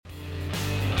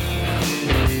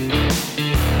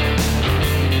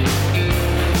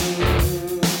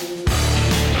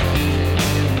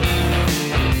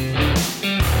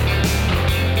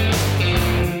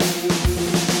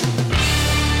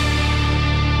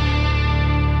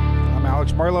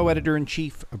Alex Marlowe,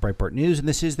 editor-in-chief of Breitbart News, and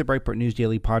this is the Breitbart News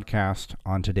Daily podcast.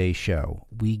 On today's show,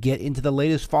 we get into the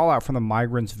latest fallout from the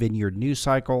Migrants Vineyard news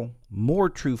cycle. More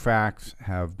true facts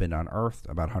have been unearthed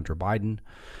about Hunter Biden.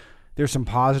 There's some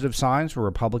positive signs for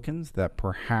Republicans that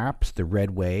perhaps the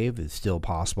red wave is still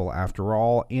possible after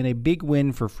all, and a big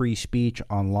win for free speech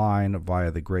online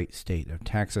via the great state of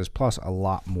Texas, plus a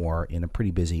lot more in a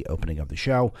pretty busy opening of the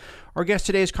show. Our guest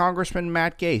today is Congressman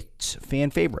Matt Gaetz, fan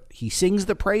favorite. He sings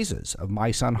the praises of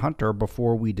my son Hunter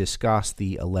before we discuss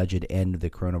the alleged end of the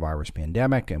coronavirus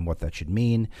pandemic and what that should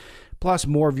mean. Plus,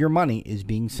 more of your money is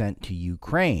being sent to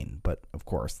Ukraine. But, of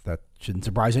course, that shouldn't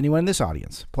surprise anyone in this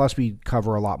audience. Plus, we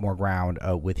cover a lot more ground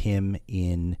with him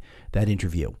in that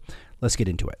interview. Let's get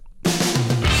into it.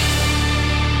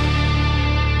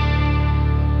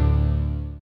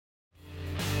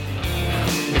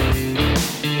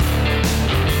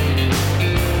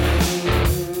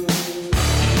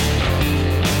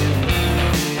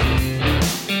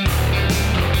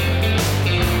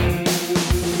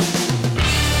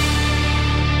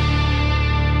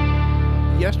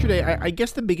 Yesterday, I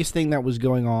guess the biggest thing that was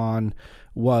going on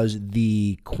was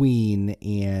the Queen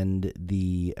and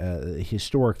the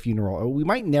historic funeral. We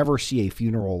might never see a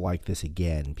funeral like this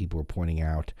again. People were pointing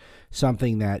out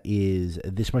something that is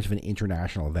this much of an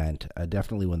international event,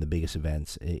 definitely one of the biggest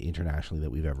events internationally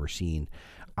that we've ever seen.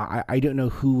 I don't know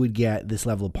who would get this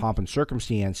level of pomp and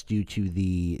circumstance due to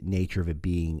the nature of it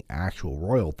being actual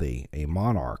royalty, a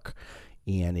monarch,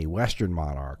 and a Western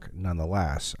monarch,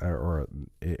 nonetheless, or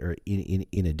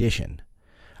in addition,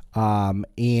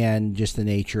 and just the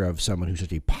nature of someone who's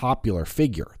such a popular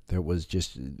figure that was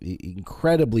just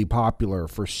incredibly popular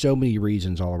for so many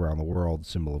reasons all around the world,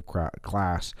 symbol of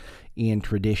class and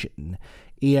tradition.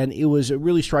 And it was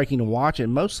really striking to watch,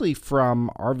 and mostly from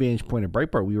our vantage point at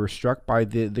Breitbart, we were struck by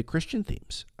the Christian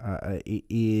themes. It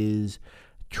is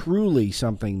truly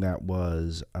something that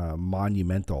was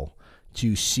monumental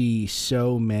to see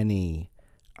so many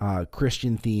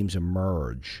Christian themes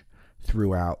emerge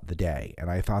throughout the day. And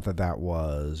I thought that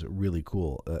was really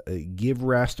cool. Give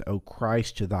rest, O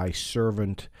Christ, to thy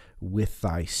servant with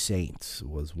thy saints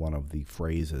was one of the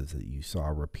phrases that you saw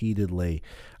repeatedly.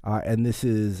 And this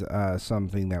is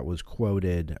something that was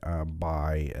quoted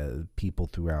by people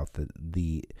throughout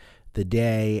the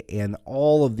day, and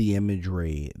all of the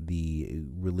imagery, the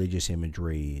religious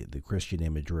imagery, the Christian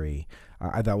imagery,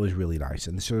 I thought was really nice.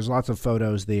 And so there's lots of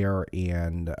photos there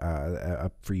and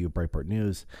up for you at Breitbart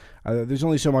News. There's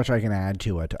only so much I can add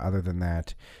to it other than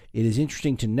that. It is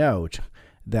interesting to note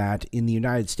that in the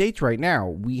United States right now,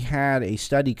 we had a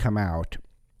study come out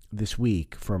this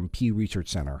week from Pew Research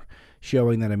Center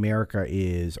showing that America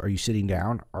is, are you sitting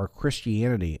down? Our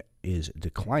Christianity is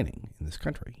declining in this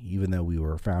country, even though we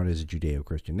were founded as a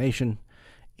Judeo-Christian nation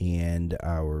and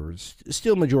we're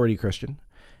still majority Christian.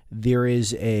 There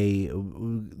is been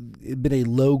a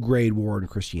low-grade war in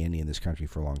Christianity in this country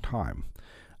for a long time,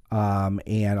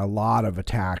 and a lot of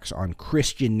attacks on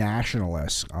Christian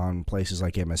nationalists on places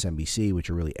like MSNBC, which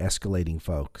are really escalating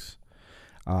folks.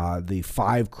 The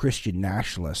 5 Christian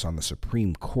nationalists on the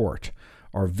Supreme Court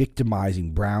are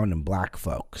victimizing brown and black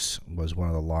folks was one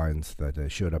of the lines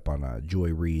that showed up on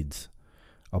Joy Reid's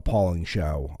appalling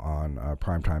show on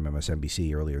primetime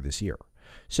MSNBC earlier this year.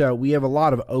 So we have a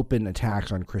lot of open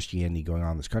attacks on Christianity going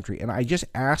on in this country. And I just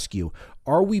ask you,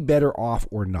 are we better off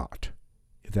or not,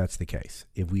 if that's the case?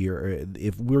 If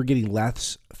we're getting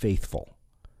less faithful,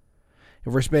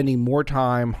 if we're spending more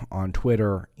time on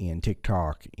Twitter and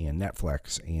TikTok and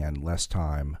Netflix and less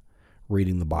time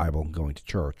reading the Bible and going to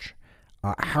church,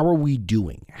 how are we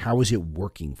doing? How is it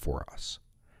working for us?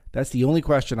 That's the only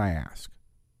question I ask.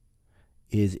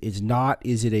 Is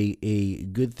it a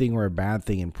good thing or a bad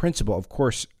thing in principle? Of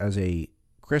course, as a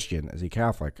Christian, as a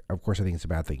Catholic, of course I think it's a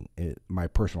bad thing, my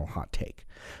personal hot take.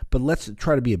 But let's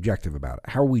try to be objective about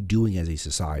it. How are we doing as a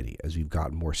society as we've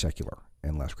gotten more secular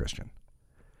and less Christian?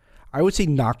 I would say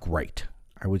not great.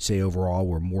 I would say overall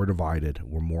we're more divided,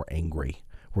 we're more angry,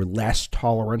 we're less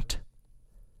tolerant.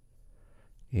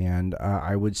 And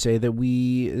I would say that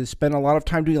we spend a lot of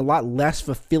time doing a lot less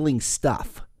fulfilling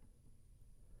stuff.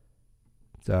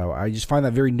 So I just find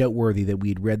that very noteworthy that we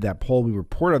had read that poll. We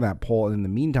reported on that poll. And in the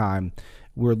meantime,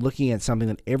 we're looking at something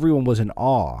that everyone was in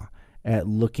awe at,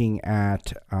 looking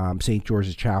at St.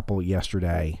 George's Chapel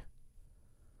yesterday.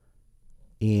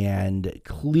 And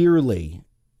clearly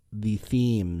the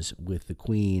themes with the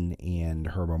Queen and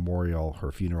her memorial,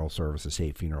 her funeral service, the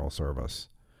state funeral service,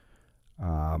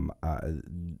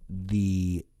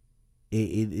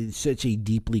 it's such a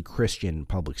deeply Christian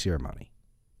public ceremony,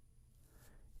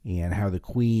 and how the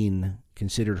Queen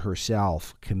considered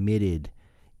herself committed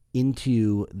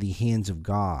into the hands of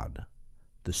God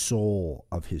the soul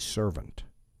of his servant,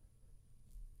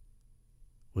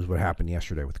 was what happened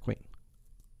yesterday with the Queen.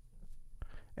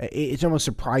 It's almost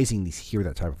surprising to hear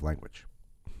that type of language.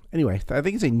 Anyway, I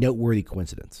think it's a noteworthy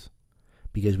coincidence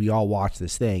because we all watch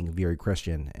this thing, very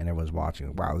Christian, and everyone's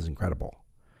watching, wow, this is incredible.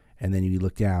 And then you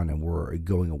look down and we're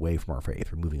going away from our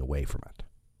faith. We're moving away from it.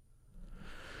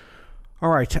 All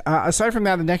right. Aside from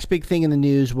that, the next big thing in the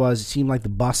news was it seemed like the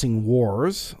busing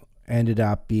wars ended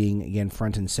up being, again,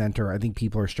 front and center. I think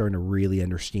people are starting to really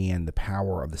understand the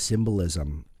power of the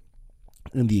symbolism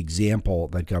and the example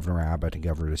that Governor Abbott and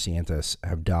Governor DeSantis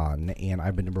have done. And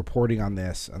I've been reporting on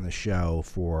this on the show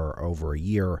for over a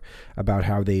year about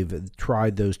how they've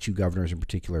tried, those two governors in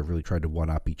particular, have really tried to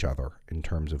one-up each other in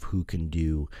terms of who can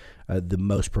do the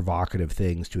most provocative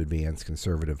things to advance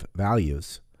conservative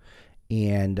values.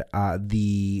 And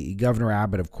the Governor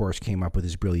Abbott, of course, came up with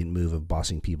his brilliant move of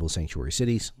busing people's sanctuary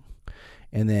cities.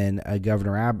 And then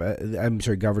Governor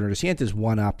DeSantis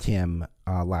one-upped him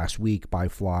last week by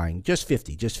flying just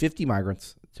 50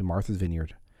 migrants to Martha's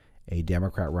Vineyard, a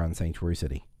Democrat-run sanctuary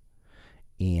city.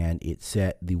 And it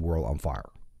set the world on fire.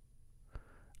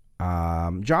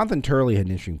 Jonathan Turley had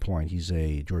an interesting point. He's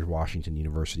a George Washington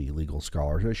University legal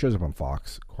scholar. It shows up on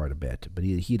Fox quite a bit. But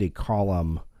he had a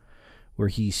column where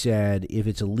he said, if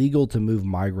it's illegal to move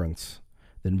migrants,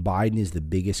 then Biden is the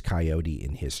biggest coyote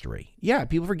in history. Yeah,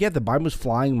 people forget that Biden was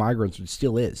flying migrants, and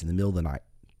still is, in the middle of the night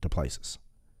to places.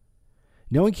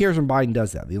 No one cares when Biden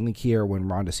does that. They only care when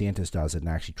Ron DeSantis does it and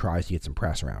actually tries to get some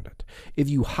press around it. If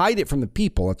you hide it from the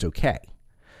people, it's okay.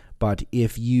 But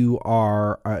if you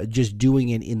are just doing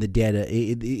it in the dead,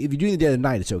 if you're doing the dead of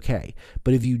night, it's okay.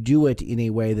 But if you do it in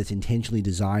a way that's intentionally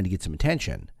designed to get some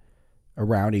attention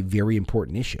around a very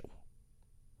important issue,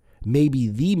 maybe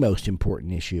the most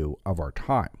important issue of our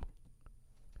time,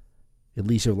 at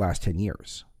least over the last 10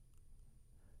 years.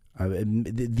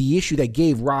 The issue that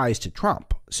gave rise to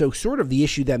Trump. So sort of the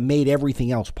issue that made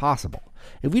everything else possible.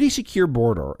 If we had a secure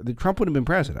border, then Trump would have been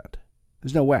president.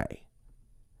 There's no way.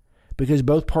 Because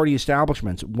both party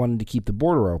establishments wanted to keep the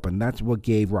border open. That's what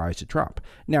gave rise to Trump.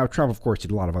 Now, Trump, of course, did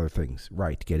a lot of other things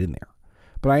right to get in there.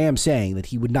 But I am saying that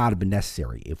he would not have been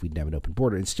necessary if we'd have an open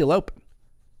border. It's still open.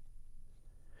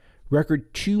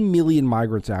 Record 2 million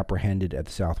migrants apprehended at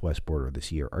the southwest border this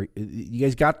year. You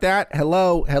guys got that?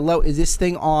 Hello? Is this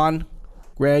thing on?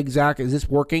 Greg, Zach, is this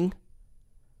working?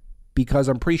 Because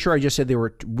I'm pretty sure I just said there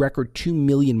were record 2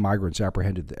 million migrants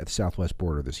apprehended at the southwest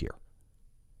border this year.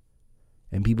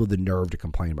 And people had the nerve to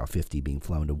complain about 50 being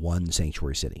flown to one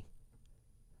sanctuary city.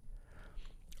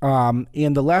 And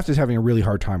the left is having a really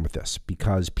hard time with this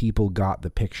because people got the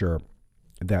picture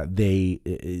that they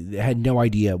had no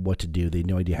idea what to do. They had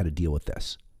no idea how to deal with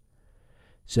this.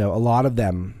 So a lot of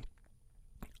them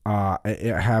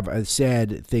have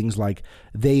said things like,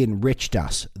 they enriched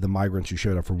us, the migrants who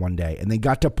showed up for one day, and they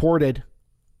got deported.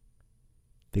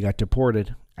 They got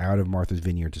deported out of Martha's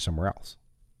Vineyard to somewhere else.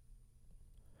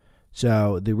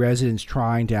 So the residents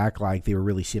trying to act like they were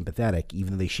really sympathetic,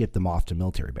 even though they shipped them off to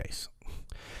military base.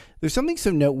 There's something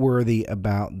so noteworthy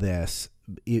about this.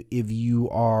 If you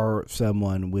are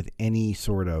someone with any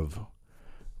sort of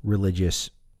religious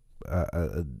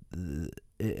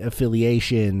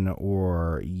affiliation,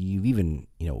 or you've even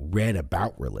read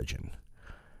about religion,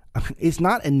 it's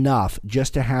not enough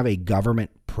just to have a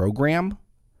government program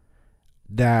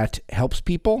that helps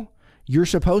people. You're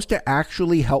supposed to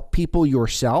actually help people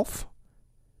yourself.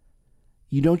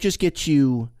 You don't just get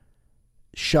to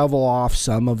shovel off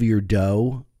some of your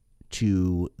dough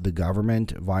to the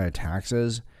government via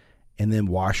taxes and then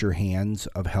wash your hands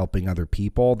of helping other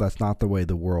people. That's not the way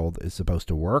the world is supposed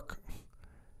to work.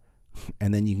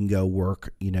 And then you can go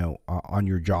work, on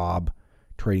your job,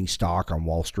 trading stock on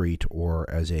Wall Street, or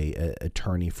as a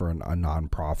attorney for a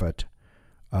nonprofit,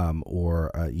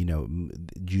 or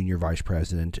junior vice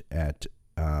president at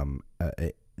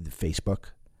Facebook.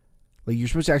 Like, you're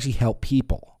supposed to actually help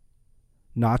people,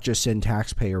 not just send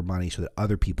taxpayer money so that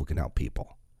other people can help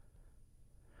people.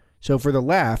 So for the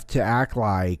left to act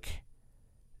like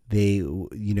they, were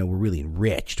really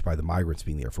enriched by the migrants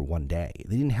being there for one day,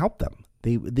 they didn't help them.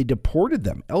 They deported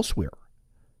them elsewhere.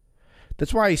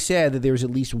 That's why I said that there was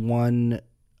at least one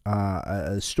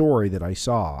a story that I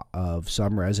saw of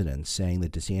some residents saying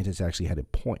that DeSantis actually had a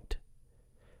point,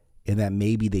 and that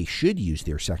maybe they should use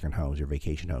their second homes or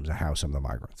vacation homes to house some of the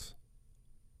migrants.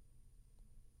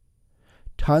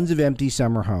 Tons of empty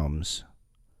summer homes.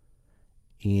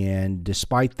 And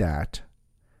despite that,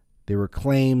 there were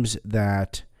claims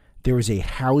that there was a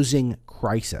housing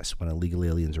crisis when illegal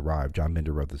aliens arrived. John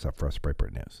Binder wrote this up for us at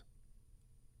Breitbart News.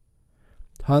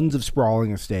 Tons of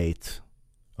sprawling estates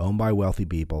owned by wealthy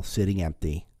people sitting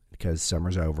empty, because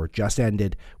summer's over. It just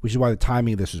ended, which is why the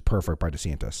timing of this was perfect by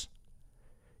DeSantis.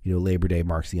 Labor Day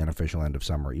marks the unofficial end of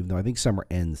summer, even though I think summer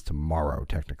ends tomorrow,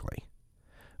 technically.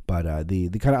 But the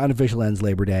kind of unofficial ends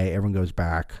Labor Day. Everyone goes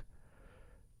back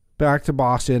to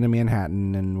Boston and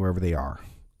Manhattan and wherever they are.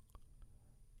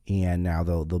 And now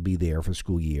they'll be there for the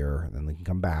school year. Then they can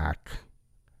come back,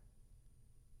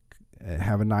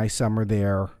 have a nice summer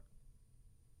there.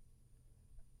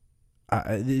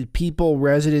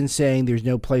 Residents saying there's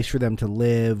no place for them to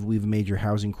live. We have a major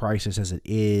housing crisis as it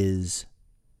is.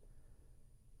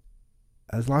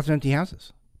 There's lots of empty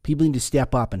houses. People need to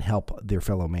step up and help their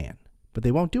fellow man. But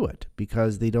they won't do it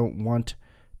because they don't want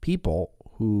people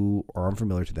who are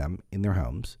unfamiliar to them in their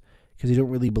homes, because they don't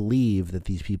really believe that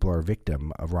these people are a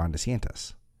victim of Ron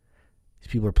DeSantis. These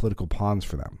people are political pawns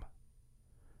for them.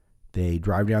 They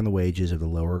drive down the wages of the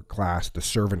lower class, the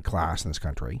servant class in this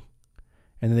country,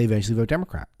 and then they eventually vote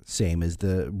Democrat. Same as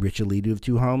the rich elite who have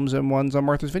 2 homes and one's on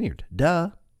Martha's Vineyard. Duh.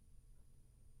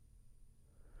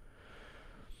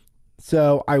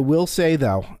 So I will say,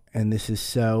 though, and this is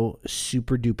so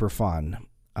super duper fun,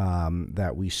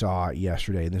 that we saw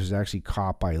yesterday, and this was actually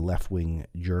caught by a left-wing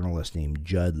journalist named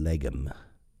Judd Legum.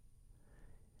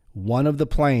 One of the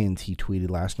planes, he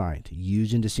tweeted last night,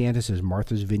 used in DeSantis'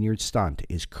 Martha's Vineyard stunt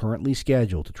is currently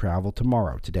scheduled to travel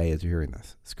tomorrow, today as you're hearing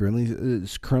this.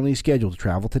 It's currently scheduled to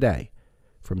travel today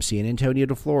from San Antonio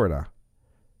to Florida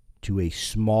to a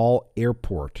small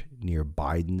airport near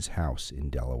Biden's house in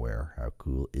Delaware. How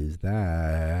cool is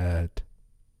that?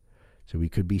 So we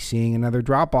could be seeing another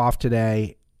drop-off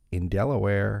today in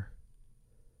Delaware.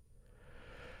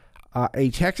 A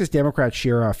Texas Democrat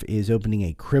sheriff is opening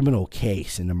a criminal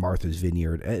case into Martha's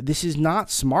Vineyard. This is not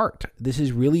smart. This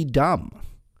is really dumb.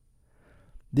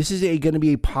 This is going to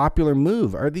be a popular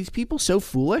move. Are these people so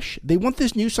foolish? They want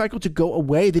this news cycle to go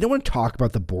away. They don't want to talk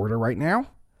about the border right now.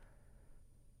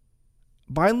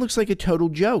 Biden looks like a total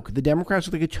joke. The Democrats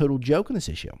look like a total joke on this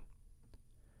issue.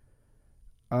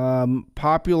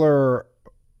 Popular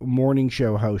morning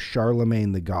show host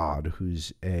Charlemagne the God,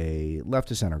 who's a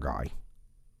left-of-center guy,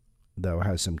 though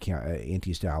has some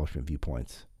anti-establishment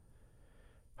viewpoints,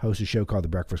 hosts a show called The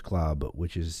Breakfast Club,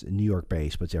 which is New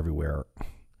York-based, but it's everywhere.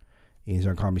 He's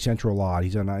on Comedy Central a lot.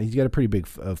 He's got a pretty big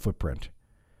footprint.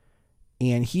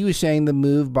 And he was saying the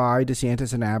move by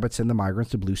DeSantis and Abbott send the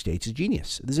migrants to blue states is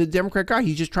genius. This is a Democrat guy.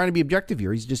 He's just trying to be objective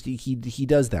here. He's just he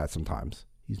does that sometimes.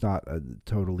 He's not a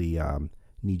totally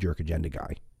knee-jerk agenda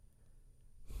guy.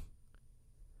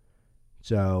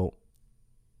 So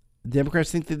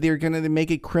Democrats think that they're going to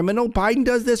make it criminal. Biden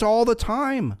does this all the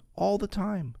time. All the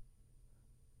time.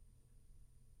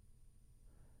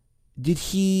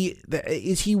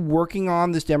 Is he working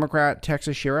on this Democrat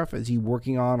Texas sheriff? Is he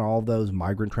working on all those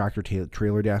migrant tractor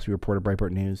trailer deaths we reported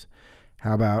Breitbart News?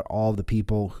 How about all the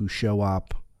people who show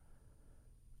up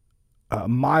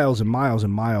miles and miles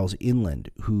and miles inland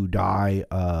who die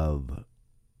of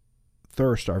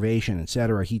thirst, starvation,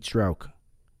 etc., heat stroke,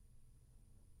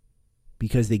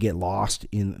 because they get lost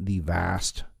in the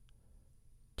vast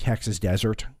Texas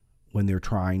desert when they're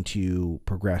trying to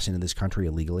progress into this country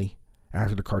illegally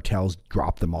after the cartels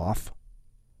drop them off?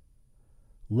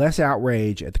 Less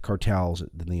outrage at the cartels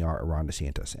than they are at Ron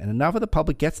DeSantis. And enough of the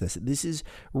public gets this. This is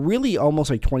really almost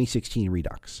like 2016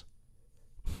 Redux.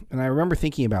 And I remember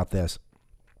thinking about this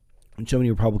when so many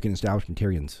Republican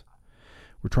establishmentarians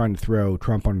were trying to throw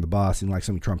Trump under the bus, and like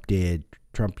something Trump did.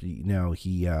 Trump,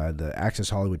 the Access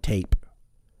Hollywood tape.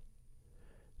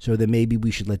 So that maybe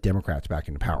we should let Democrats back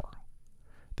into power.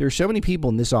 There are so many people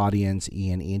in this audience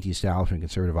and anti-establishment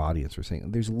conservative audience who are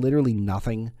saying there's literally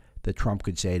nothing that Trump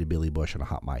could say to Billy Bush on a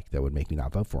hot mic that would make me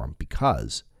not vote for him,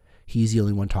 because he's the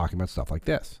only one talking about stuff like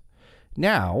this.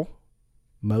 Now,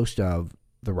 most of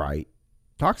the right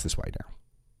talks this way now.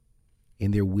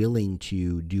 And they're willing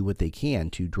to do what they can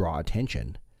to draw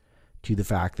attention to the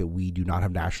fact that we do not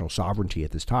have national sovereignty at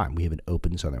this time. We have an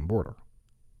open southern border.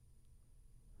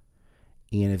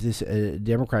 And if this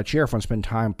Democrat sheriff wants to spend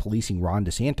time policing Ron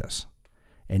DeSantis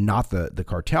and not the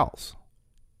cartels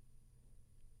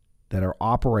that are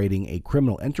operating a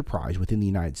criminal enterprise within the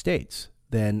United States,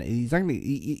 then it's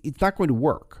not going to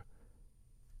work.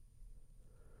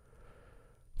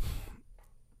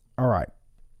 All right.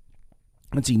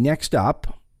 Let's see. Next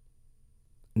up.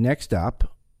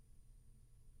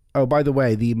 Oh, by the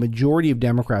way, the majority of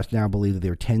Democrats now believe that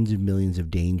there are tens of millions of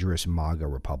dangerous MAGA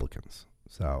Republicans.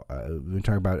 So we're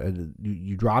talking about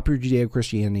you drop your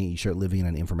Judeo-Christianity, you start living in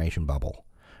an information bubble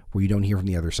where you don't hear from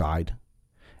the other side.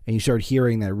 And you start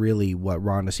hearing that really what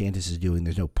Ron DeSantis is doing,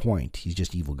 there's no point. He's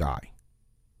just an evil guy.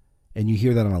 And you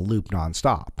hear that on a loop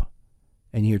nonstop.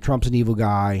 And you hear Trump's an evil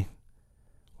guy.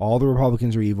 All the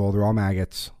Republicans are evil. They're all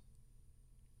maggots.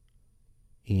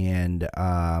 And,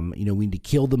 we need to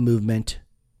kill the movement,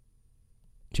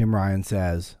 Tim Ryan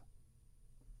says.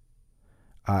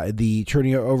 The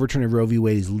overturning of Roe v.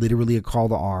 Wade is literally a call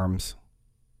to arms.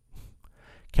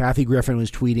 Kathy Griffin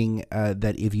was tweeting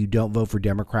that if you don't vote for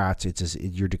Democrats,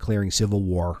 you're declaring civil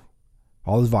war.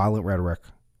 All this violent rhetoric.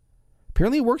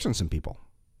 Apparently it works on some people.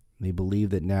 They believe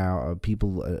that now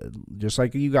people, just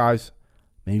like you guys,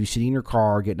 maybe sitting in your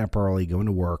car, getting up early, going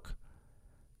to work,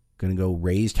 going to go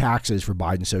raise taxes for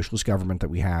Biden's socialist government that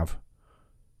we have.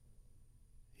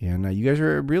 And you guys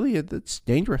are really, it's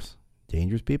dangerous.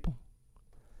 Dangerous people.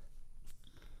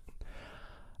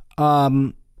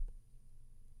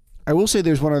 I will say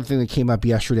there's one other thing that came up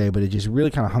yesterday, but it just really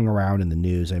kind of hung around in the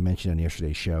news. I mentioned on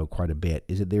yesterday's show quite a bit,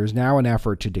 is that there's now an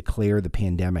effort to declare the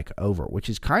pandemic over, which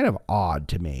is kind of odd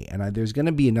to me. And there's going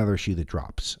to be another shoe that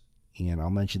drops. And I'll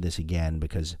mention this again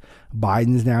because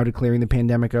Biden's now declaring the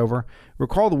pandemic over.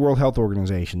 Recall the World Health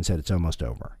Organization said it's almost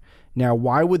over. Now,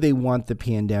 why would they want the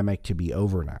pandemic to be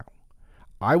over now?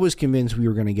 I was convinced we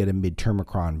were going to get a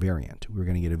mid-Termicron variant. We were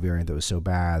going to get a variant that was so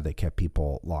bad that kept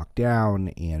people locked down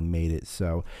and made it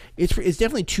so. It's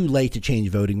definitely too late to change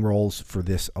voting rolls for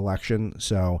this election.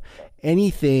 So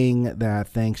anything that,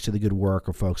 thanks to the good work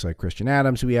of folks like Christian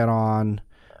Adams, who we had on,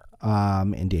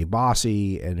 and Dave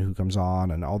Bossie, and who comes on,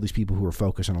 and all these people who are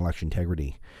focused on election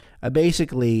integrity,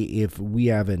 basically, if we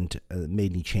haven't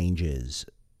made any changes,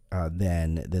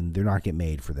 then they're not getting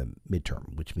made for the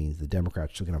midterm, which means the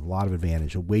Democrats are going to have a lot of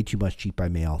advantage. Way too much cheat by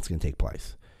mail is going to take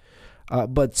place.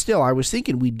 But still, I was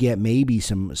thinking we'd get maybe a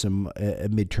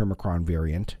mid-Termicron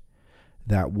variant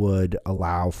that would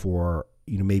allow for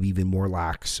maybe even more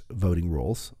lax voting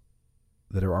rules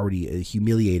that are already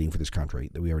humiliating for this country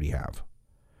that we already have.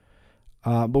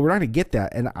 But we're not going to get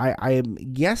that, and I am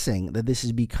guessing that this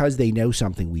is because they know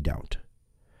something we don't.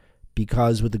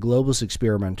 Because with the globalist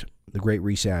experiment, the Great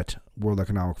Reset, World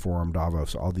Economic Forum,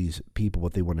 Davos, all these people,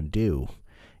 what they want to do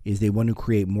is they want to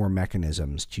create more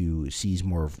mechanisms to seize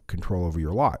more control over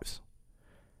your lives.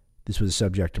 This was a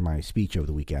subject of my speech over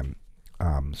the weekend,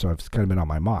 so it's kind of been on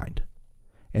my mind.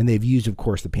 And they've used, of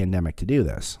course, the pandemic to do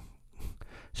this.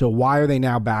 So why are they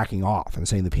now backing off and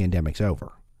saying the pandemic's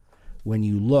over? When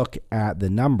you look at the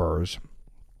numbers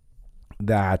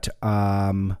that...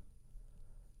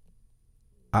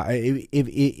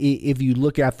 If you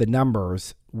look at the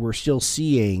numbers, we're still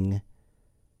seeing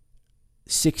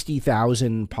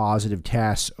 60,000 positive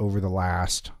tests over the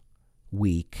last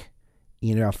week,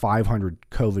 500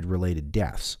 COVID-related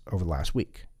deaths over the last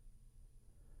week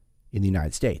in the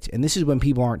United States. And this is when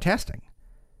people aren't testing.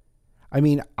 I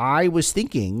mean, I was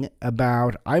thinking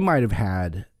about, I might have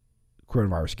had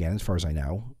coronavirus again, as far as I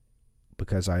know,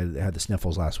 because I had the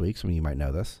sniffles last week. Some of you might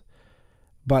know this.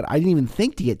 But I didn't even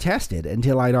think to get tested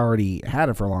until I'd already had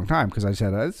it for a long time because I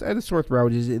said I had a sore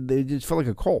throat. It just felt like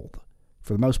a cold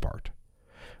for the most part.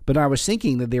 But I was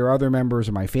thinking that there are other members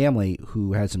of my family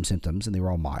who had some symptoms and they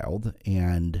were all mild.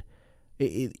 And but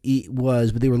they were a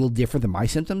little different than my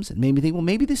symptoms. It made me think, well,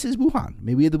 maybe this is Wuhan.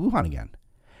 Maybe we had the Wuhan again.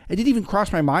 It didn't even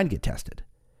cross my mind to get tested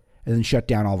and then shut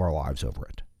down all of our lives over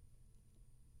it.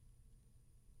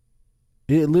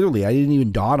 It literally, I didn't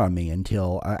even dawn on me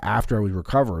until after I was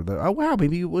recovered. That, oh wow,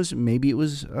 maybe it was the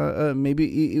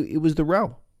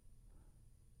Ro.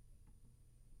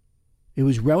 It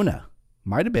was Rona,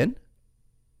 might have been,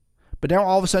 but now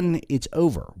all of a sudden it's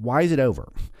over. Why is it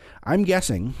over? I'm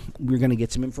guessing we're going to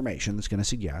get some information that's going to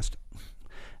suggest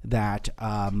that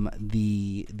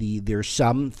there's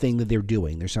something that they're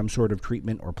doing. There's some sort of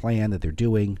treatment or plan that they're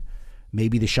doing.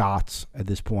 Maybe the shots at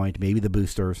this point, maybe the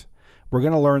boosters. We're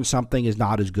going to learn something is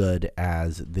not as good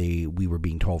as we were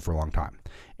being told for a long time.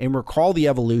 And recall the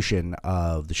evolution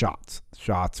of the shots.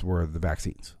 Shots were the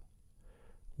vaccines,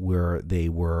 where they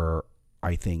were,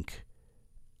 I think,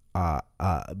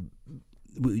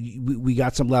 we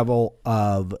got some level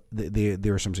of,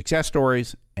 there were some success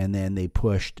stories, and then they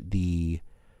pushed the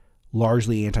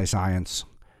largely anti-science,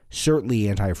 certainly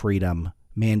anti-freedom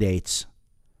mandates,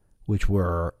 which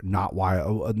were not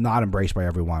embraced by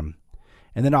everyone.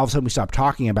 And then all of a sudden we stopped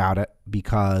talking about it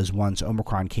because once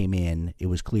Omicron came in, it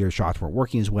was clear shots weren't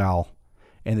working as well.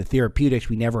 And the therapeutics,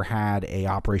 we never had a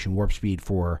Operation Warp Speed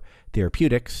for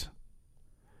therapeutics,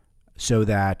 so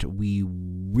that we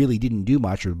really didn't do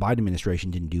much, or the Biden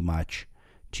administration didn't do much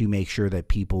to make sure that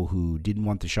people who didn't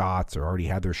want the shots or already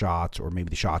had their shots, or maybe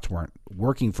the shots weren't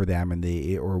working for them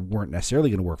or weren't necessarily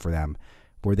going to work for them,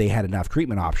 where they had enough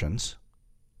treatment options.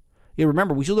 Yeah,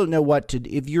 remember, we still don't know what to do.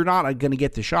 If you're not going to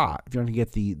get the shot, if you're not going to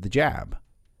get the jab,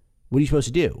 what are you supposed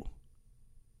to do?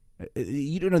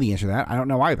 You don't know the answer to that. I don't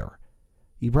know either.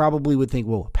 You probably would think,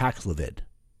 well, Paxlovid.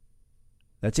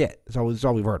 That's it. That's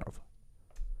all we've heard of.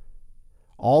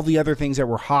 All the other things that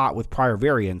were hot with prior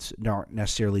variants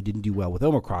didn't do well with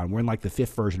Omicron. We're in like the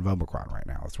 5th version of Omicron right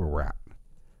now. That's where we're at.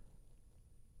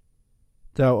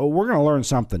 So we're going to learn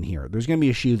something here. There's going to be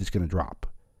a shoe that's going to drop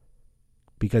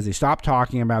because they stopped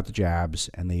talking about the jabs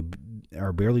and they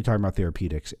are barely talking about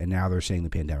therapeutics, and now they're saying the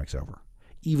pandemic's over,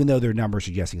 even though their numbers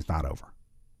suggesting it's not over.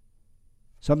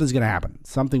 Something's going to happen.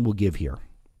 Something will give here.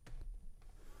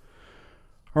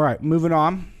 All right, moving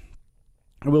on.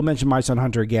 I will mention My Son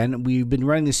Hunter again. We've been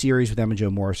running this series with Emma Jo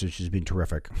Morris, which has been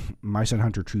terrific. My Son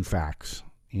Hunter True Facts.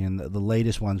 And the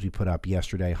latest ones we put up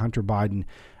yesterday. Hunter Biden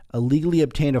illegally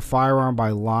obtained a firearm by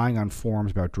lying on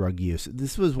forums about drug use.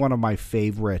 This was one of my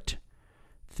favorite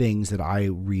things that I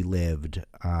relived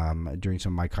during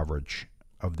some of my coverage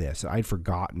of this. I'd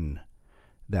forgotten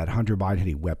that Hunter Biden had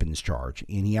a weapons charge,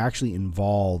 and he actually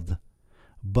involved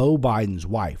Beau Biden's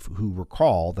wife, who,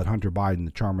 recall that Hunter Biden,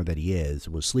 the charmer that he is,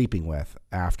 was sleeping with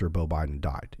after Beau Biden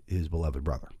died, his beloved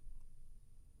brother.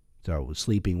 So was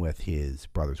sleeping with his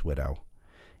brother's widow.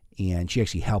 And she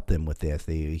actually helped him with this.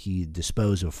 He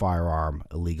disposed of a firearm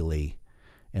illegally,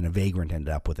 and a vagrant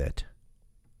ended up with it,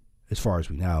 as far as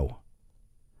we know.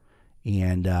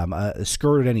 And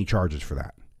skirted any charges for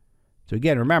that. So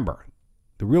again, remember,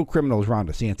 the real criminal is Ron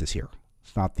DeSantis here.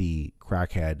 It's not the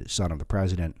crackhead son of the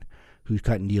president who's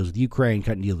cutting deals with Ukraine,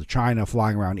 cutting deals with China,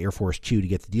 flying around Air Force 2 to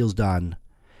get the deals done.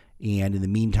 And in the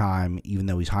meantime, even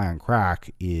though he's high on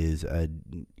crack, is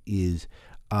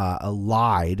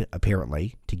lied,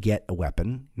 apparently, to get a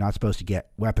weapon. Not supposed to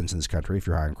get weapons in this country if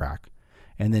you're high on crack.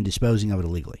 And then disposing of it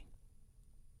illegally.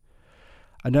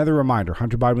 Another reminder,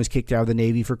 Hunter Biden was kicked out of the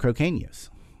Navy for cocaine use.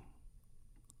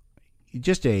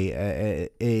 Just a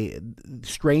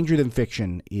stranger than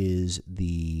fiction is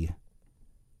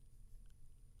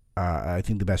I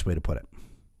think the best way to put it.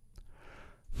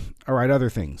 All right, other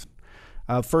things.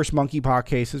 First monkeypox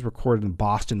cases recorded in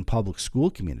Boston public school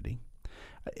community.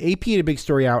 AP had a big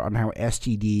story out on how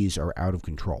STDs are out of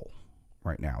control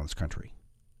right now in this country.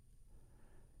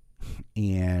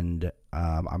 And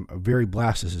I'm very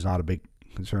blessed. This is not a big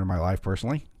concern in my life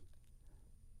personally.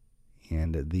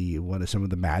 And what is some of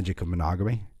the magic of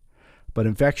monogamy. But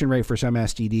infection rate for some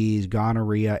STDs,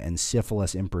 gonorrhea and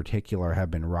syphilis in particular,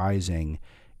 have been rising.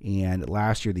 And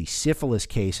last year, the syphilis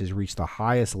cases reached the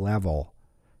highest level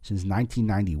since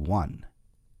 1991.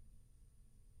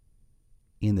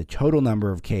 And the total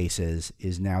number of cases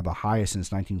is now the highest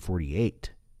since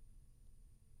 1948.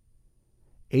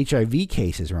 HIV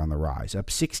cases are on the rise, up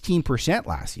 16%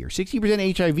 last year.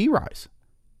 16% HIV rise.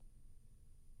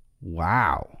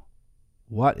 Wow.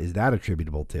 What is that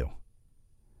attributable to?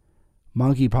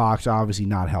 Monkeypox obviously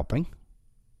not helping.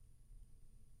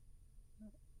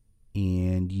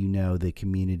 And you know the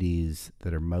communities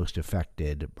that are most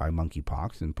affected by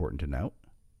monkeypox, important to note.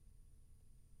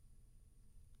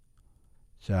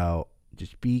 So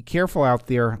just be careful out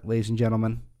there, ladies and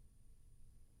gentlemen.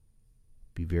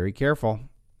 Be very careful.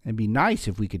 It'd be nice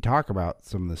if we could talk about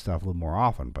some of this stuff a little more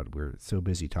often, but we're so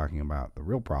busy talking about the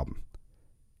real problem.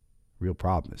 Real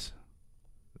problem is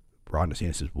Ron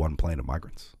DeSantis is one plane of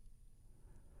migrants.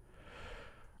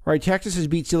 All right, Texas has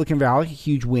beat Silicon Valley.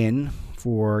 Huge win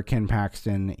for Ken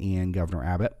Paxton and Governor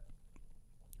Abbott.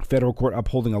 Federal court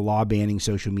upholding a law banning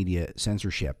social media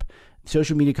censorship.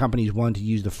 Social media companies wanted to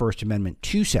use the First Amendment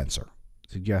to censor,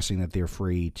 suggesting that they're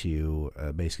free to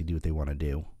basically do what they want to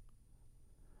do,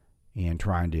 and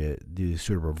trying to do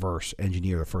sort of reverse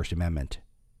engineer the First Amendment,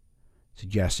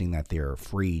 suggesting that they're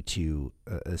free to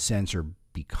censor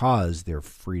because they're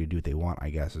free to do what they want, I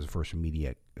guess, as first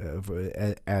media.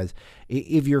 As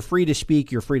if you're free to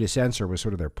speak, you're free to censor was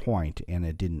sort of their point, and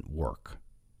it didn't work.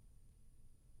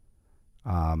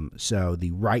 So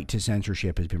the right to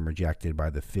censorship has been rejected by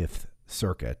the Fifth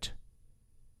Circuit.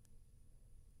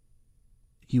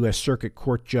 U.S. Circuit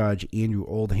Court Judge Andrew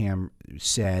Oldham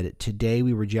said, "Today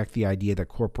we reject the idea that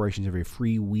corporations have a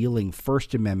freewheeling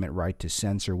First Amendment right to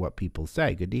censor what people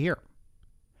say." Good to hear.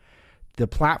 The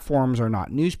platforms are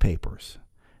not newspapers.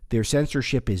 Their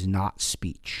censorship is not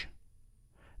speech.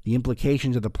 The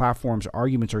implications of the platform's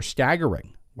arguments are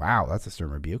staggering. Wow, that's a stern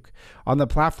rebuke. On the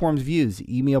platform's views,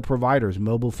 email providers,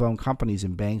 mobile phone companies,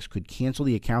 and banks could cancel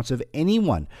the accounts of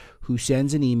anyone who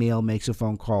sends an email, makes a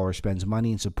phone call, or spends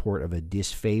money in support of a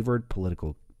disfavored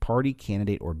political party,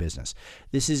 candidate, or business.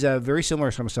 This is very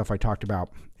similar to some of the stuff I talked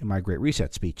about in my Great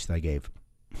Reset speech that I gave,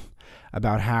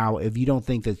 about how if you don't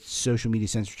think that social media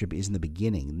censorship is in the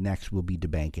beginning, next will be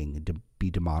debanking, be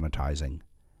demonetizing,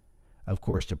 of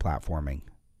course, deplatforming.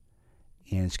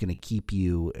 And it's going to keep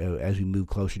you, as we move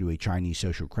closer to a Chinese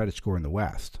social credit score in the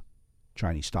West,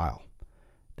 Chinese style,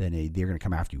 then they're going to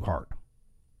come after you hard.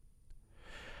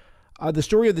 The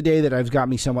story of the day that has got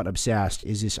me somewhat obsessed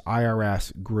is this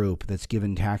IRS group that's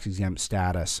given tax-exempt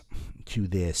status to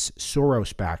this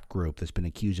Soros-backed group that's been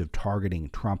accused of targeting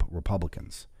Trump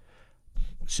Republicans.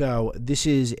 So this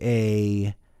is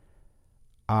a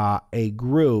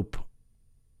group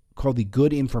called the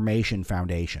Good Information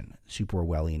Foundation, super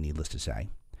Orwellian, needless to say.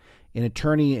 An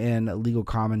attorney and legal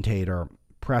commentator,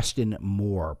 Preston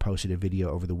Moore, posted a video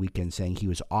over the weekend saying he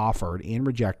was offered and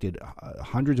rejected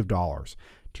hundreds of dollars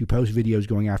to post videos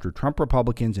going after Trump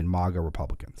Republicans and MAGA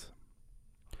Republicans.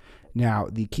 Now,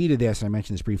 the key to this, and I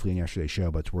mentioned this briefly in yesterday's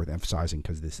show, but it's worth emphasizing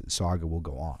because this saga will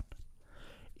go on,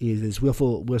 is this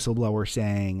whistleblower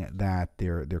saying that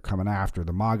they're coming after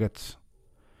the MAGAs,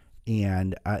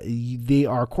 and they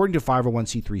are, according to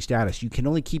 501c3 status, you can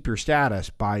only keep your status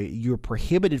by you're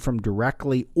prohibited from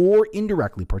directly or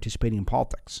indirectly participating in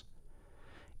politics.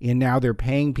 And now they're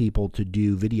paying people to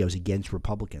do videos against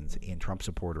Republicans and Trump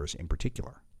supporters in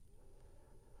particular.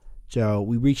 So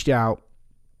we reached out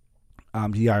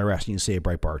to the IRS, you can say at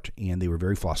Breitbart, and they were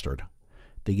very flustered.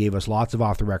 They gave us lots of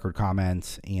off-the-record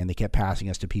comments, and they kept passing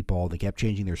us to people. They kept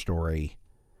changing their story.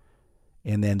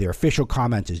 And then their official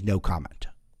comment is no comment,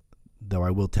 though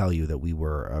I will tell you that we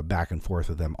were back and forth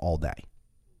with them all day.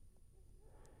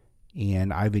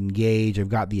 And I've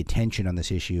got the attention on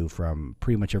this issue from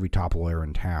pretty much every top lawyer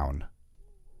in town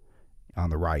on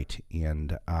the right.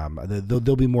 And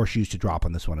there'll be more shoes to drop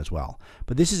on this one as well.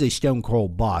 But this is a stone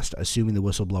cold bust, assuming the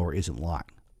whistleblower isn't lying.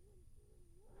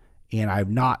 And I've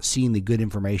not seen the Good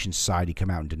Information Society come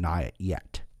out and deny it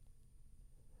yet.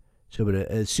 So, but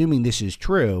assuming this is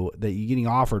true, that you're getting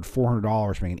offered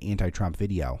 $400 to make an anti-Trump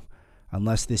video,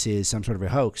 unless this is some sort of a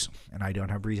hoax, and I don't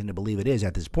have reason to believe it is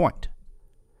at this point,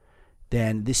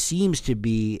 then this seems to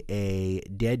be a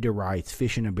dead to rights,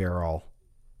 fish in a barrel,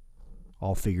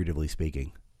 all figuratively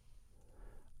speaking,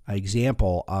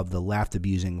 example of the left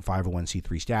abusing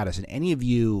 501c3 status. And any of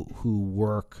you who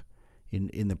work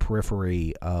in the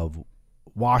periphery of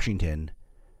Washington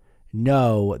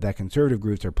know that conservative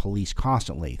groups are policed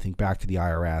constantly. Think back to the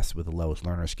IRS with the Lois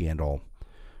Lerner scandal,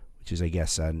 which is, I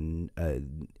guess, 8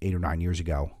 or 9 years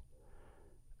ago,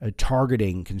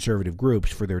 targeting conservative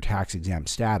groups for their tax-exempt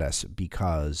status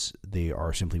because they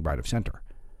are simply right of center.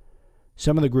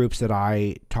 Some of the groups that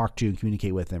I talk to and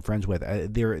communicate with and friends with,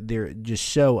 they're just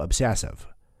so obsessive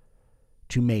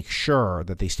to make sure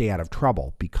that they stay out of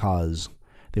trouble because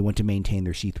they want to maintain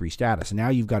their C3 status. And now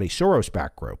you've got a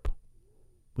Soros-backed group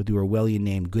with the Orwellian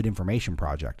name Good Information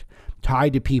Project,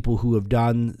 tied to people who have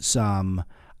done some,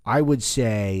 I would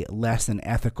say, less than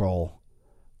ethical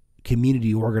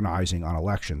community organizing on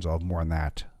elections. I'll have more on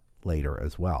that later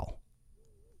as well.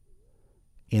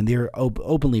 And they're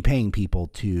openly paying people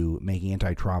to make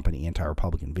anti-Trump and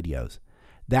anti-Republican videos.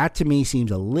 That to me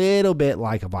seems a little bit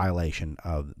like a violation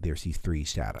of their C3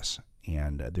 status.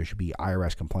 And there should be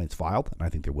IRS complaints filed, and I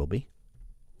think there will be.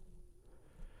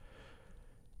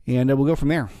 And we'll go from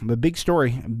there. A big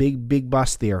story, big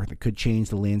bust there that could change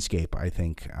the landscape, I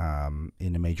think,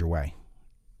 in a major way.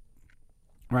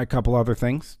 All right, a couple other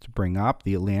things to bring up.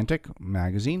 The Atlantic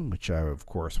magazine, which of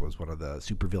course was one of the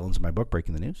supervillains in my book,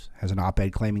 Breaking the News, has an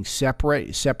op-ed claiming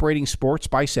separating sports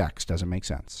by sex doesn't make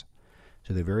sense.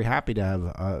 So they're very happy to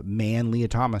have man Leah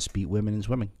Thomas beat women in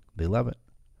swimming. They love it.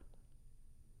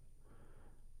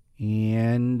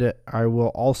 And I will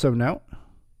also note,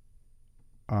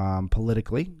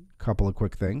 politically, a couple of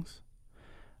quick things.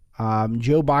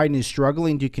 Joe Biden is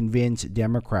struggling to convince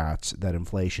Democrats that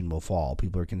inflation will fall.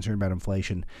 People are concerned about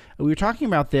inflation. We were talking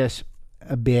about this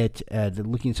a bit,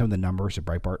 looking at some of the numbers at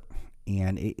Breitbart,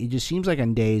 and it just seems like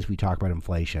on days we talk about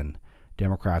inflation,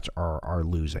 Democrats are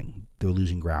losing. They're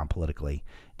losing ground politically.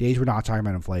 Days we're not talking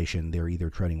about inflation, they're either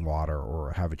treading water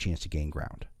or have a chance to gain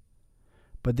ground.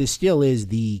 But this still is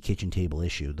the kitchen table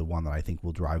issue, the one that I think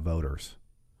will drive voters.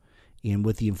 And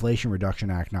with the Inflation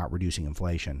Reduction Act not reducing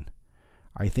inflation,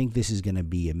 I think this is going to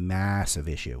be a massive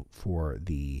issue for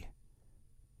the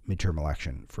midterm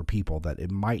election for people that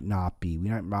it might not be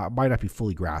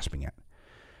fully grasping it.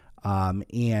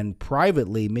 And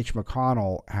privately, Mitch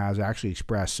McConnell has actually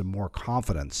expressed some more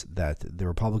confidence that the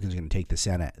Republicans are going to take the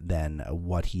Senate than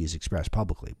what he has expressed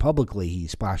publicly. Publicly, he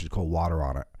splashes cold water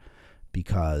on it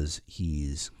because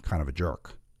he's kind of a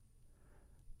jerk.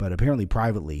 But apparently,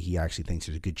 privately, he actually thinks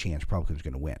there's a good chance Republicans are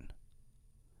going to win.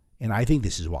 And I think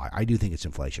this is why. I do think it's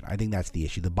inflation. I think that's the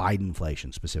issue, the Biden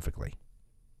inflation specifically.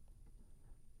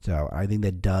 So I think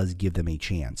that does give them a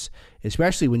chance,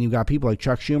 especially when you've got people like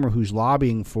Chuck Schumer who's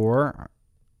lobbying for,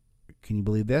 can you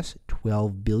believe this,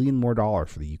 $12 billion more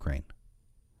for the Ukraine.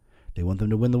 They want them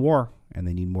to win the war, and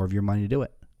they need more of your money to do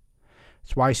it.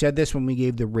 That's why I said this when we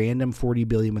gave the random $40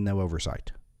 billion with no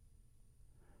oversight.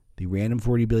 The random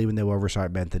 $40 billion with no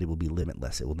oversight meant that it will be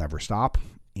limitless. It will never stop,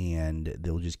 and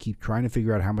they'll just keep trying to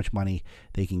figure out how much money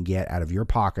they can get out of your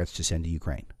pockets to send to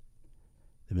Ukraine.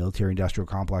 The military-industrial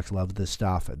complex loves this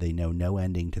stuff. They know no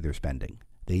ending to their spending.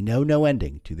 An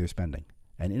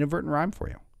inadvertent rhyme for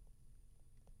you.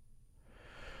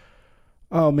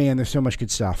 Oh man, there's so much good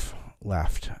stuff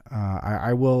left.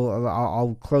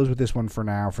 I'll close with this one for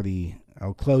now.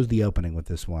 I'll close the opening with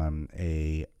this one.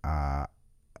 A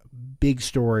big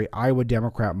story. Iowa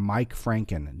Democrat Mike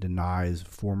Franken denies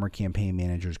former campaign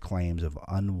manager's claims of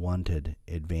unwanted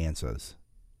advances.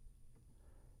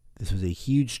 This was a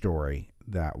huge story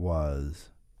that was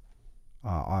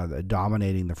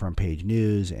dominating the front page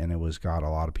news, and it was got a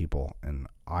lot of people in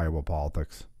Iowa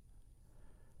politics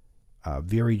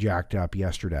very jacked up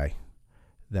yesterday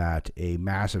that a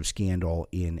massive scandal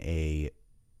in a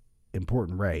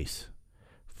important race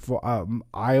for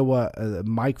Iowa,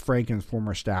 Mike Franken's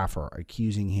former staffer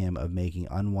accusing him of making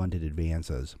unwanted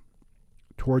advances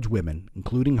towards women,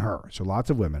 including her. So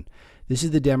lots of women. This is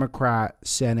the Democrat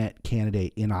Senate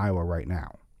candidate in Iowa right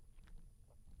now.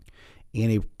 And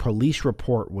a police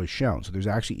report was shown. So there's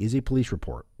actually is a police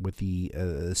report with the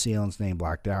assailant's name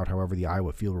blacked out. However, the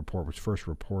Iowa Field Report was first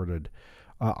reported.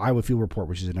 Iowa Field Report,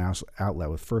 which is an outlet,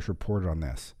 was first reported on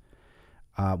this.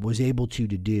 Was able to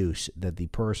deduce that the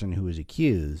person who is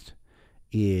accused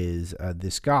is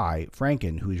this guy,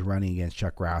 Franken, who is running against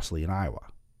Chuck Grassley in Iowa.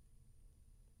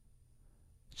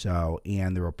 So,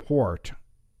 and the report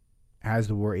has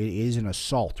the word, it is an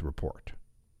assault report.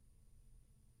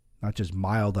 Not just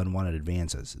mild unwanted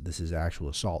advances. This is actual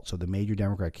assault. So the major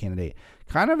Democrat candidate,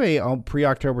 kind of a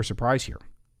pre-October surprise here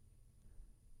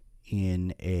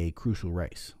in a crucial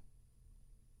race.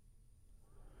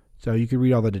 So you can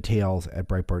read all the details at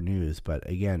Breitbart News. But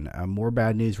again, more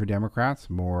bad news for Democrats,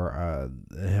 more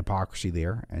hypocrisy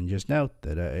there. And just note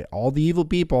that all the evil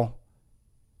people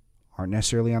aren't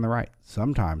necessarily on the right.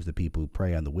 Sometimes the people who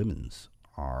prey on the women's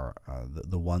are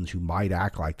the ones who might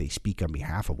act like they speak on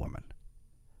behalf of women.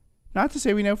 Not to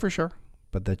say we know for sure,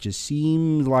 but that just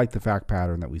seems like the fact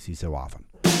pattern that we see so often.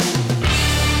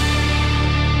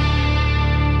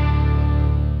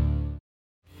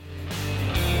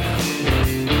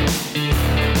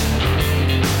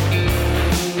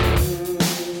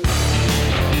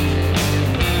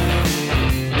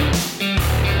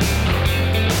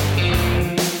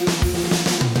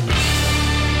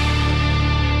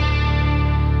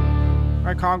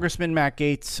 Congressman Matt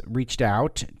Gaetz reached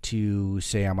out to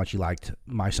say how much he liked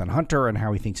My Son Hunter and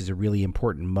how he thinks it's a really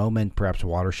important moment, perhaps a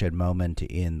watershed moment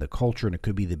in the culture, and it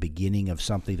could be the beginning of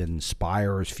something that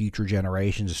inspires future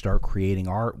generations to start creating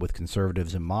art with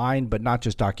conservatives in mind, but not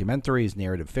just documentaries,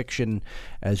 narrative fiction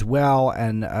as well.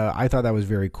 And I thought that was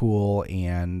very cool,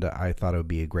 and I thought it would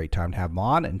be a great time to have him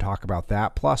on and talk about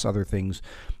that, plus other things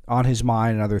on his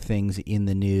mind and other things in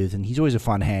the news. And he's always a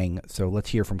fun hang. So let's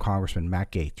hear from Congressman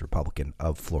Matt Gaetz, Republican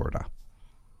of Florida.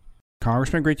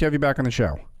 Congressman, great to have you back on the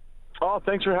show. Oh,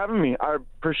 thanks for having me. I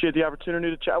appreciate the opportunity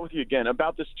to chat with you again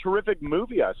about this terrific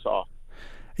movie I saw.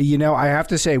 You know, I have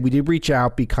to say, we did reach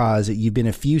out because you've been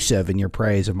effusive in your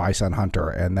praise of My Son Hunter,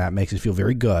 and that makes us feel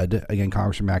very good. Again,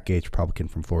 Congressman Matt Gaetz, Republican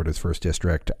from Florida's 1st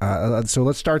District. So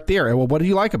let's start there. Well, what did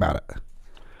you like about it?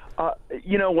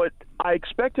 You know what? I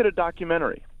expected a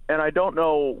documentary. And I don't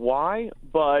know why,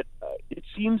 but it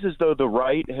seems as though the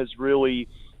right has really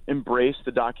embraced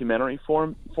the documentary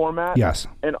format. Yes.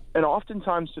 And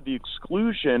oftentimes to the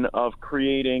exclusion of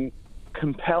creating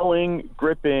compelling,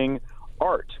 gripping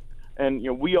art. And,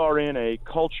 you know, we are in a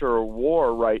culture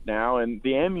war right now, and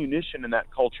the ammunition in that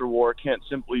culture war can't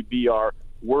simply be our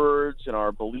words and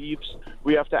our beliefs.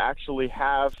 We have to actually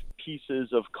have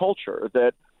pieces of culture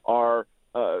that are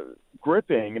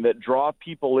gripping, that draw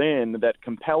people in, that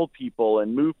compel people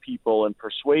and move people and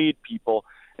persuade people.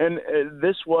 And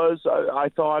this was, I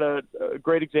thought, a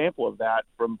great example of that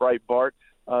from Breitbart.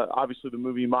 Obviously, the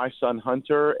movie My Son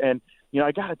Hunter. And, you know,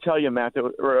 I got to tell you, Matt,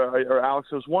 or Alex,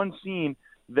 there was one scene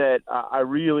that I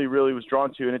really, really was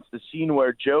drawn to, and it's the scene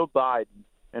where Joe Biden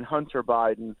and Hunter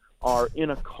Biden are in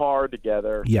a car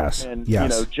together. Yes. And, yes. You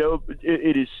know, Joe,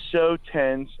 it is so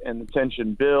tense, and the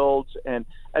tension builds. And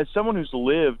as someone who's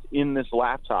lived in this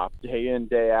laptop day in,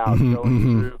 day out, going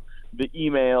through the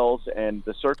emails and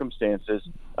the circumstances,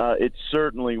 it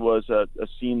certainly was a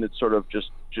scene that sort of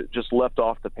just left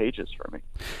off the pages for me.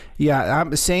 Yeah,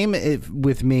 same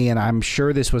with me, and I'm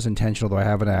sure this was intentional, though I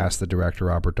haven't asked the director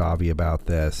Robert Davi about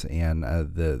this, and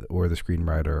the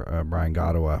screenwriter Brian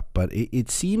Godowa. But it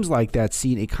seems like that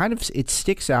scene, it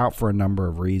sticks out for a number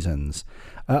of reasons.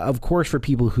 Of course, for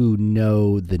people who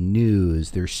know the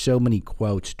news, there's so many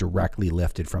quotes directly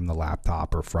lifted from the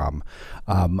laptop or from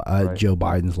Right. Joe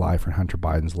Biden's life or Hunter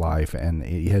Biden's life. And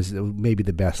he has maybe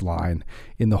the best line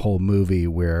in the whole movie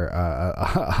where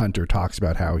Hunter talks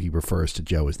about how he refers to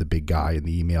Joe as the big guy in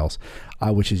the emails,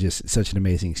 which is just such an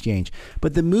amazing exchange.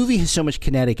 But the movie has so much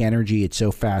kinetic energy. It's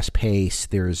so fast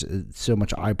paced. There's so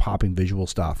much eye-popping visual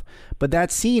stuff. But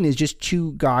that scene is just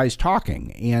two guys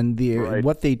talking, and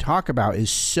what they talk about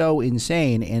is so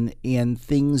insane, and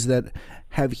things that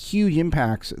have huge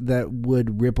impacts that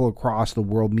would ripple across the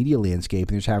world media landscape.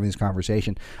 And they're just having this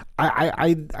conversation.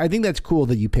 I think that's cool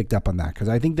that you picked up on that, because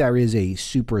I think that is a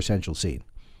super essential scene.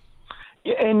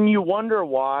 Yeah, and you wonder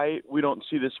why we don't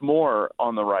see this more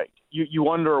on the right. You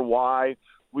wonder why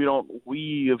we don't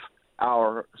weave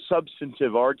our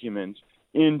substantive arguments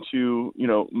into,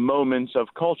 moments of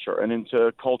culture and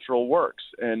into cultural works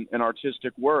and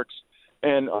artistic works.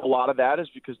 And a lot of that is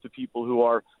because the people who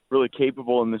are really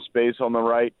capable in this space on the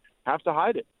right have to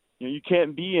hide it. You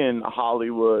can't be in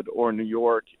Hollywood or New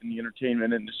York in the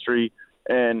entertainment industry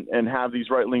and have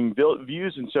these right-leaning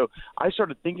views. And so I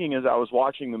started thinking as I was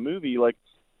watching the movie,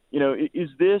 is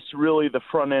this really the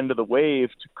front end of the wave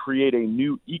to create a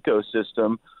new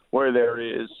ecosystem where there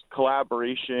is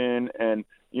collaboration and,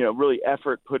 really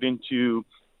effort put into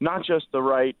not just the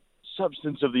right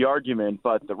substance of the argument,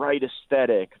 but the right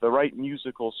aesthetic, the right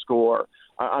musical score.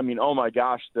 I mean, oh my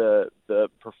gosh, the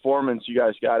performance you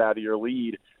guys got out of your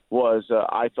lead was,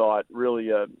 I thought, really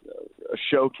a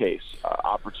showcase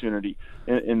opportunity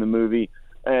in the movie.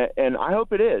 And I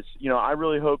hope it is. I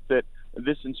really hope that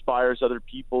this inspires other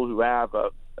people who have a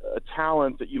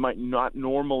talent that you might not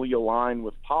normally align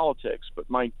with politics, but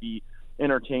might be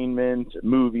entertainment,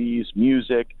 movies,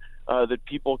 music, that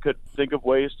people could think of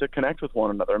ways to connect with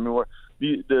one another. I mean,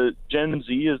 the Gen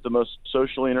Z is the most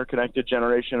socially interconnected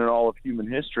generation in all of human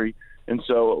history, and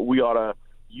so we ought to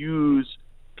use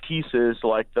pieces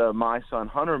like the My Son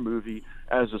Hunter movie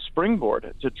as a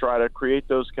springboard to try to create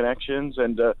those connections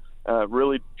and to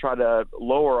really try to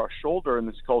lower our shoulder in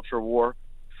this culture war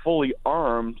fully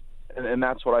armed, and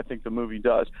that's what I think the movie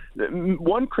does.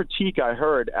 One critique I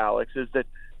heard, Alex, is that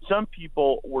some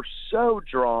people were so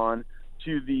drawn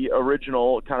to the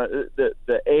original kind of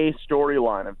the A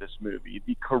storyline of this movie,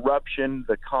 the corruption,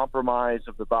 the compromise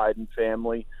of the Biden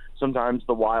family, sometimes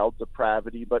the wild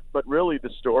depravity, but really the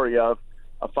story of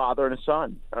a father and a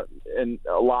son. And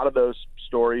a lot of those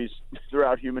stories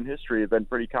throughout human history have been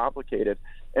pretty complicated.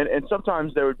 And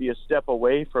sometimes there would be a step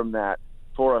away from that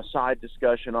for a side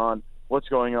discussion on what's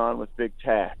going on with big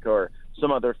tech or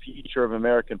some other feature of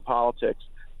American politics.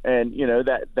 And,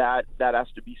 that has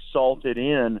to be salted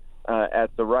in at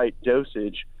the right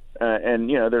dosage. And,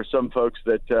 there's some folks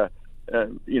that,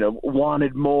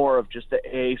 wanted more of just the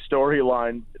A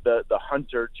storyline, the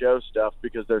Hunter Joe stuff,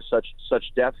 because there's such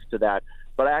depth to that.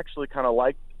 But I actually kind of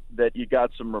like that you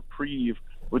got some reprieve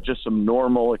with just some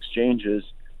normal exchanges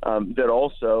that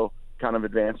also kind of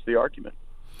advance the argument.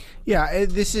 Yeah,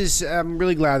 I'm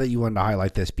really glad that you wanted to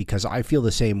highlight this, because I feel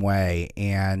the same way,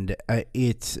 and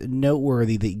it's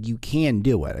noteworthy that you can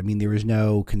do it. I mean, there is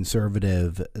no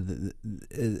conservative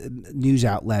news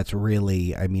outlets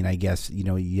really. I mean, I guess,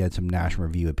 you had some National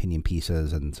Review opinion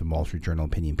pieces and some Wall Street Journal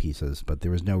opinion pieces, but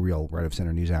there was no real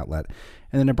right-of-center news outlet.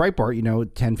 And then at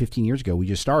Breitbart, 10, 15 years ago, we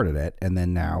just started it, and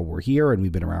then now we're here, and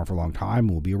we've been around for a long time,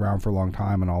 we'll be around for a long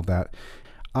time, and all that.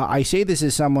 I say this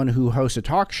as someone who hosts a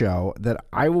talk show, that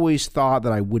I always thought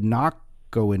that I would not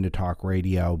go into talk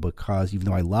radio, because even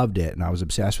though I loved it and I was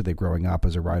obsessed with it growing up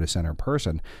as a right-of-center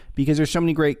person, because there's so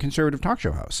many great conservative talk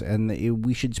show hosts, and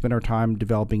we should spend our time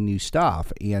developing new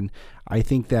stuff. And I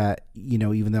think that,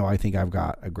 even though I think I've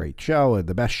got a great show,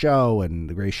 the best show and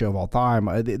the greatest show of all time,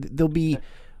 there'll be...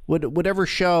 Whatever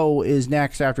show is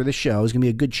next after this show is going to be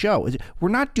a good show. We're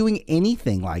not doing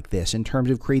anything like this in terms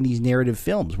of creating these narrative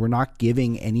films. We're not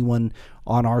giving anyone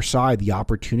on our side the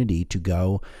opportunity to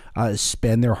go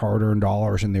spend their hard-earned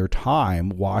dollars and their time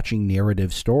watching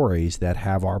narrative stories that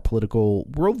have our political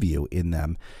worldview in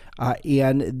them.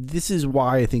 And this is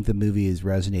why I think the movie is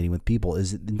resonating with people,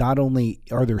 is not only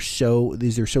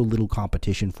is there so little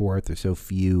competition for it, there's so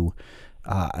few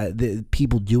the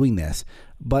people doing this,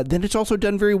 but then it's also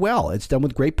done very well. It's done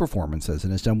with great performances,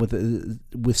 and it's done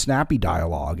with snappy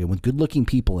dialogue and with good-looking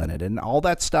people in it, and all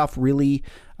that stuff really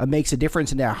makes a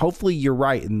difference. And now, hopefully, you're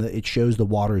right, and it shows the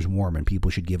water is warm, and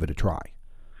people should give it a try.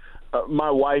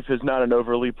 My wife is not an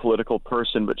overly political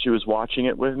person, but she was watching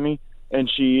it with me, and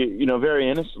she, very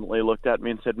innocently looked at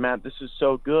me and said, "Matt, this is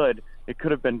so good. It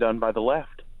could have been done by the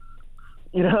left."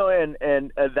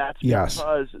 And that's yes.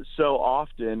 Because so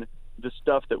often the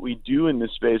stuff that we do in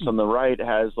this space on the right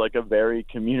has like a very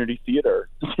community theater,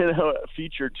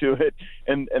 feature to it,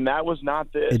 and that was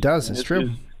not this. It does. It's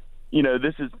true.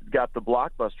 This has got the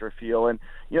blockbuster feel, and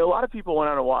a lot of people went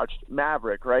out and watched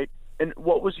Maverick, right? And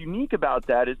what was unique about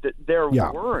that is that there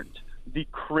weren't the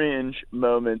cringe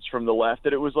moments from the left.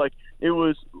 That it was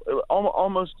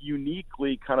almost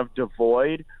uniquely kind of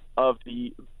devoid of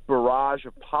the barrage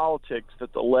of politics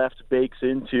that the left bakes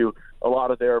into a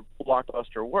lot of their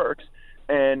blockbuster works,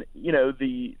 and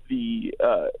the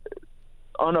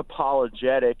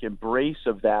unapologetic embrace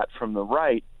of that from the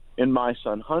right in My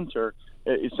Son Hunter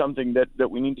is something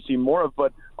that we need to see more of.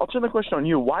 But I'll turn the question on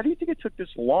you. Why do you think it took this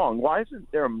long? Why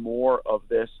isn't there more of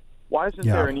this? Why isn't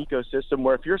there an ecosystem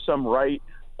where if you're some right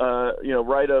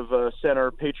of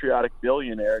center patriotic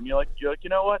billionaire and you're like, you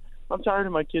know what? I'm tired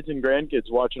of my kids and grandkids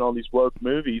watching all these woke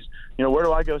movies. Where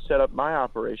do I go set up my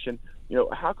operation?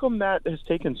 How come that has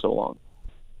taken so long?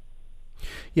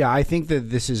 Yeah, I think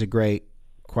that this is a great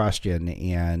question,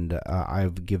 and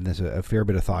I've given this a fair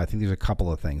bit of thought. I think there's a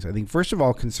couple of things. I think, first of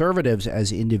all, conservatives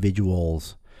as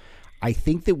individuals, I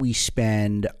think that we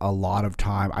spend a lot of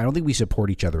time, I don't think we support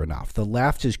each other enough. The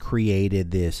left has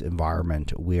created this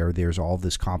environment where there's all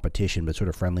this competition, but sort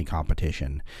of friendly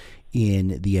competition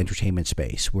in the entertainment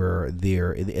space, and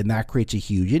that creates a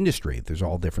huge industry. There's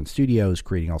all different studios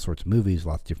creating all sorts of movies,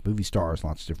 lots of different movie stars,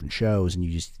 lots of different shows,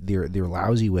 and they're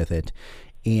lousy with it.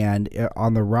 And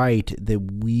on the right, that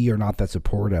we are not that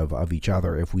supportive of each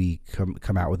other if we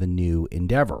come out with a new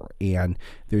endeavor. And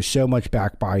there's so much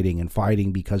backbiting and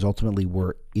fighting because ultimately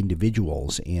we're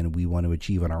individuals and we want to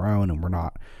achieve on our own, and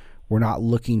we're not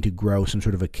looking to grow some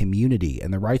sort of a community.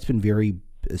 And the right's been very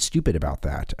stupid about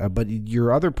that. But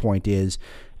your other point is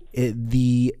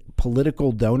the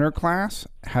political donor class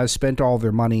has spent all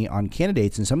their money on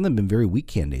candidates, and some of them have been very weak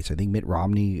candidates. I think Mitt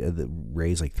Romney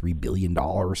raised like $3 billion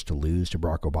to lose to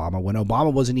Barack Obama when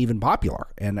Obama wasn't even popular,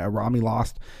 and Romney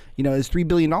lost, it's $3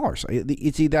 billion.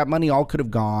 It's that money all could have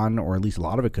gone, or at least a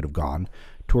lot of it could have gone,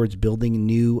 towards building a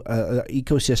new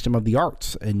ecosystem of the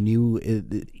arts, a new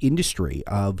industry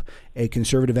of a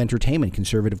conservative entertainment,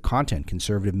 conservative content,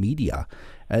 conservative media.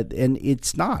 And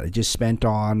it's not. It just spent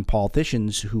on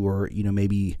politicians who are,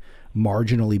 maybe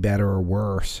marginally better or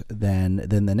worse than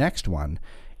the next one.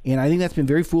 And I think that's been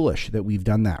very foolish that we've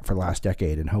done that for the last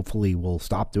decade, and hopefully we'll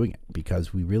stop doing it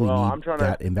because we really need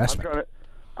that investment.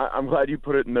 I'm glad you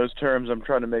put it in those terms. I'm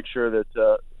trying to make sure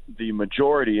that the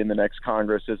majority in the next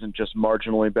Congress isn't just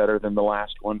marginally better than the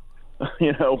last one,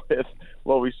 with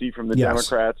what we see from the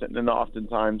Democrats and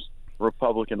oftentimes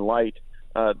Republican light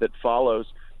that follows.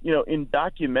 In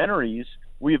documentaries,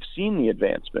 we have seen the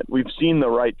advancement. We've seen the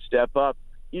right step up.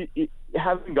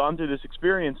 Having gone through this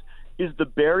experience, is the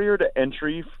barrier to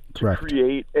entry to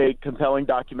create a compelling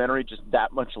documentary just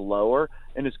that much lower?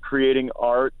 And is creating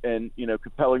art and,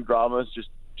 compelling dramas just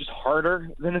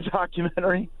harder than a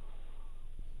documentary?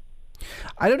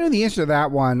 I don't know the answer to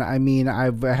that one. I mean,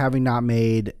 having not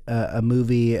made a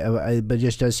movie, but it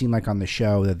just does seem like on the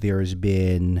show that there has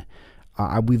been...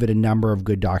 we've had a number of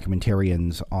good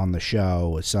documentarians on the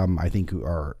show. Some I think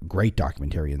are great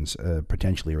documentarians,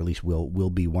 potentially, or at least will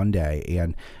be one day.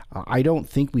 And I don't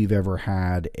think we've ever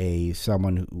had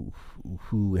someone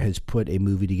who has put a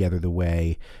movie together the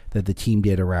way that the team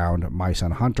did around My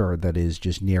Son Hunter, that is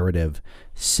just narrative,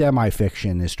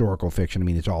 semi-fiction, historical fiction. I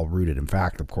mean, it's all rooted in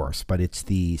fact, of course, but it's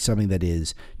something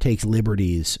that takes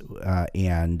liberties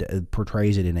and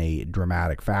portrays it in a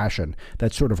dramatic fashion.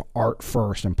 That's sort of art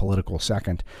first and political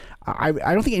second. I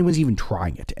don't think anyone's even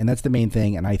trying it, and that's the main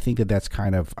thing. And I think that's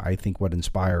kind of, what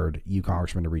inspired you,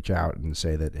 Congressman, to reach out and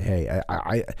say that, hey,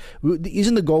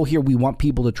 isn't the goal here, we want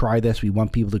people to try this, we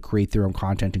want people to create their own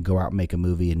content and go out and make a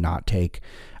movie and not take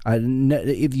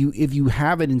if you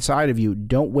have it inside of you,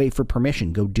 don't wait for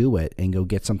permission, go do it and go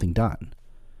get something done.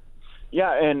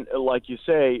 Yeah, and like you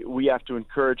say, we have to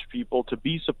encourage people to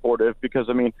be supportive because,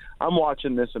 I mean, I'm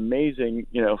watching this amazing,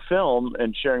 film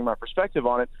and sharing my perspective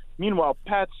on it. Meanwhile,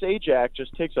 Pat Sajak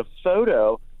just takes a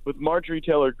photo with Marjorie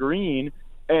Taylor Greene,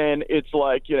 and it's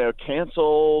like,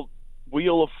 cancel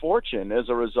Wheel of Fortune as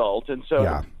a result. And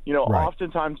so,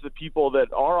 oftentimes the people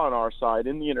that are on our side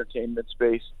in the entertainment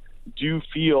space do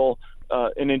feel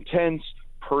an intense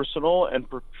personal and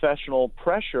professional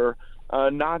pressure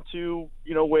not to,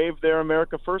 wave their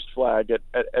America First flag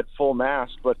at full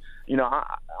mast. But,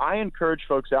 I encourage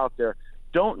folks out there,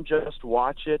 don't just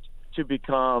watch it to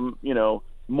become,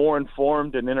 more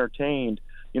informed and entertained.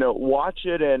 Watch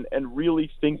it and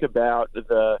really think about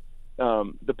the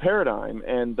paradigm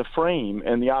and the frame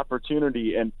and the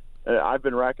opportunity. And I've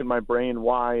been racking my brain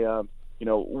why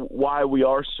we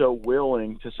are so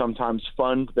willing to sometimes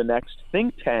fund the next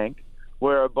think tank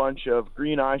where a bunch of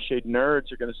green eyeshade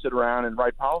nerds are going to sit around and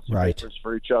write policy Right. papers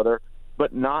for each other,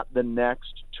 but not the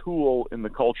next tool in the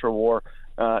culture war.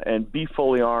 And be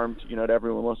fully armed, to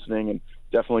everyone listening, and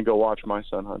definitely go watch My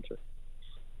Son Hunter.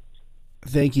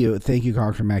 Thank you,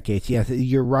 Congressman Matt Gaetz. Yes,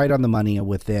 you're right on the money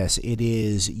with this.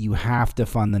 You have to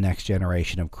fund the next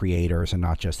generation of creators and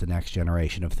not just the next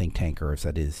generation of think tankers.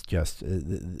 That is just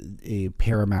a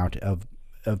paramount of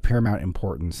paramount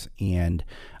importance. And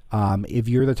if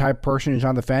you're the type of person who's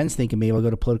on the fence, thinking maybe I'll go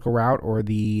to political route or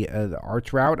the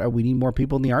arts route, we need more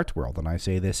people in the arts world. And I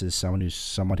say this as someone who's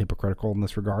somewhat hypocritical in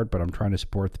this regard, but I'm trying to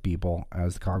support the people,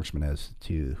 as the congressman is,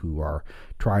 who are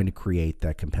trying to create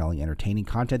that compelling, entertaining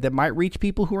content that might reach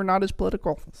people who are not as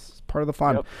political. It's part of the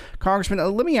fun. Yep.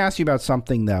 Congressman, let me ask you about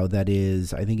something, though, that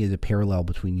I think is a parallel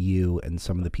between you and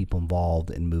some of the people involved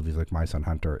in movies like My Son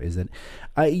Hunter, is that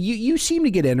you seem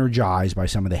to get energized by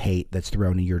some of the hate that's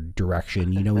thrown in your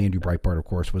direction. Andrew Breitbart, of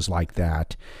course, was like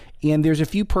that. And there's a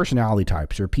few personality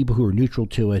types. There are people who are neutral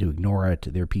to it, who ignore it.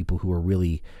 There are people who are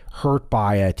really hurt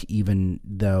by it, even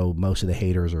though most of the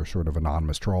haters are sort of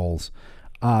anonymous trolls.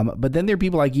 But then there are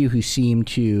people like you who seem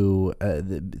to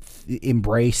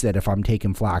embrace that if I'm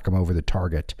taking flack, I'm over the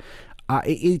target.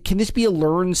 Can this be a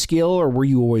learned skill, or were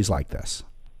you always like this?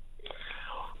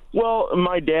 Well,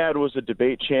 my dad was a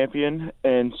debate champion,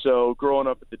 and so growing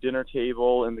up at the dinner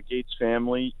table in the Gaetz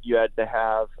family, you had to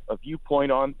have a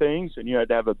viewpoint on things, and you had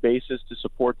to have a basis to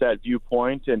support that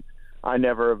viewpoint. And I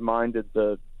never have minded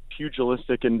the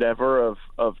pugilistic endeavor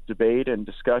of debate and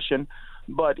discussion.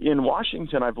 But in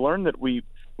Washington, I've learned that we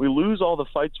lose all the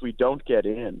fights we don't get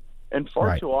in. And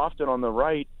far too often on the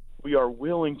right, we are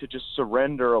willing to just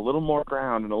surrender a little more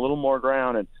ground and a little more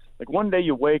ground. And like one day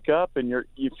you wake up and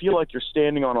you feel like you're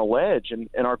standing on a ledge, and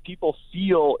our people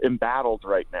feel embattled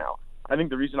right now. I think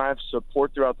the reason I have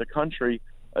support throughout the country,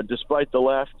 despite the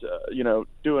left,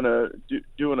 doing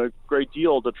a great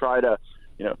deal to try to,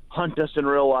 hunt us in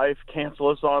real life, cancel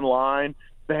us online,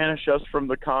 banish us from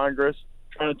the Congress,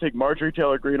 trying to take Marjorie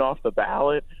Taylor Greene off the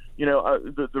ballot.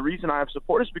 The reason I have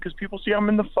support is because people see I'm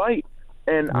in the fight.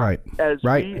 And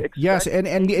yes,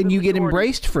 and you get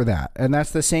embraced for that, and that's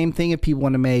the same thing if people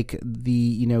want to make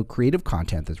the creative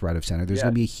content that's right of center. There's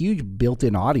going to be a huge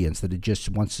built-in audience that it just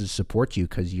wants to support you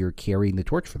because you're carrying the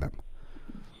torch for them.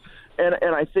 And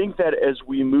I think that as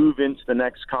we move into the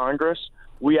next Congress,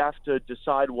 we have to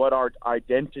decide what our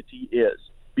identity is,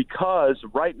 because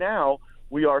right now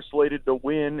we are slated to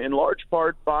win in large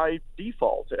part by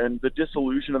default and the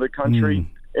dissolution of the country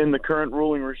in the current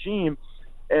ruling regime.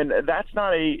 And that's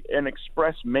not an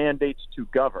express mandate to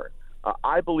govern.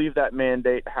 I believe that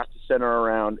mandate has to center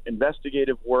around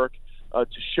investigative work to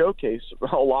showcase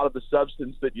a lot of the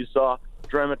substance that you saw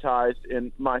dramatized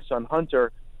in My Son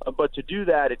Hunter. But to do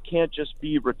that, it can't just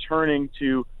be returning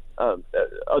to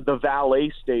the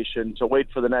valet station to wait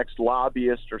for the next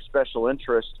lobbyist or special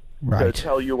interest to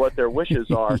tell you what their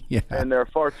wishes are. And there are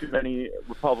far too many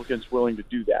Republicans willing to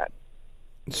do that.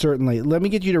 Certainly. Let me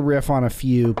get you to riff on a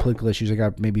few political issues. I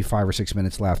got maybe 5 or 6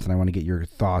 minutes left, and I want to get your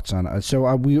thoughts on.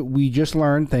 So we just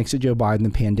learned, thanks to Joe Biden,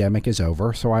 the pandemic is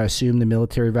over. So I assume the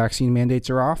military vaccine mandates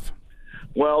are off?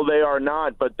 Well, they are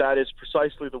not, but that is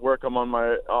precisely the work I'm on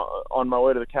my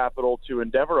way to the Capitol to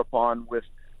endeavor upon with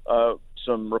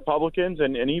some Republicans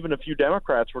and even a few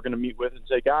Democrats we're going to meet with and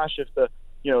say, gosh,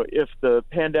 if the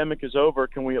pandemic is over,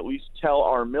 can we at least tell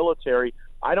our military?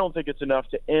 I don't think it's enough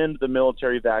to end the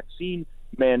military vaccine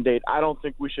mandate. I don't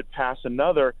think we should pass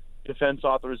another defense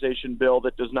authorization bill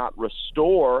that does not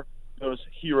restore those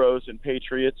heroes and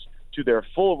patriots to their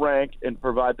full rank and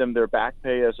provide them their back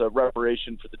pay as a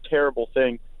reparation for the terrible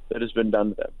thing that has been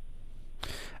done to them.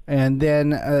 And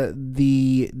then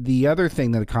the other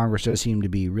thing that the Congress does seem to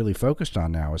be really focused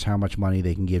on now is how much money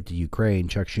they can give to Ukraine.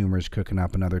 Chuck Schumer's cooking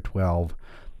up another $12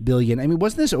 billion. I mean,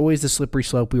 wasn't this always the slippery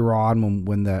slope we were on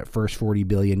when that first $40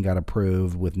 billion got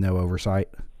approved with no oversight?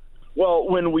 Well,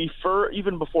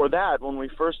 even before that, when we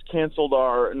first canceled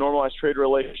our normalized trade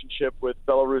relationship with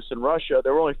Belarus and Russia,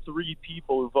 there were only 3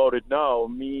 people who voted no: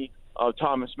 me,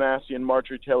 Thomas Massie, and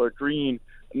Marjorie Taylor Greene.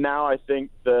 Now I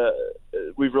think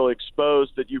we've really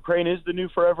exposed that Ukraine is the new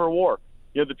forever war.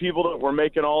 The people that were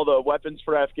making all the weapons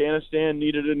for Afghanistan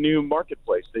needed a new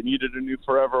marketplace. They needed a new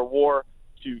forever war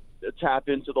to tap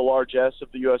into the largesse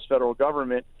of the U.S. federal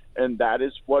government, and that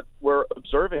is what we're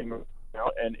observing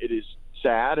now, and it is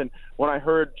sad. And when I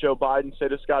heard Joe Biden say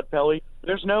to Scott Pelley,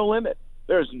 there's no limit.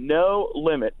 There's no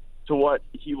limit to what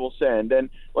he will send.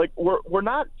 And we're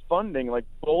not funding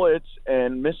bullets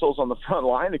and missiles on the front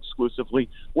line exclusively.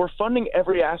 We're funding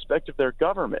every aspect of their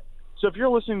government. So if you're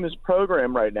listening to this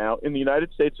program right now in the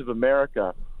United States of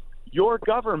America, your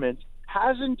government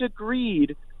hasn't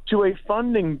agreed to a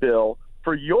funding bill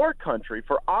for your country,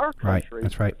 for our country. Right,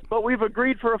 that's right. But we've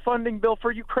agreed for a funding bill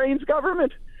for Ukraine's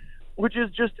government, which is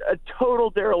just a total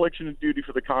dereliction of duty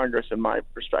for the Congress, in my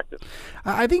perspective.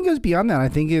 I think it goes beyond that. I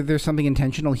think there's something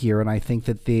intentional here, and I think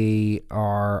that they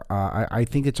are. I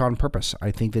think it's on purpose.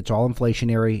 I think it's all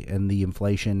inflationary, and the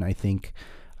inflation, I think,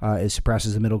 it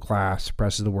suppresses the middle class,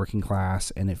 suppresses the working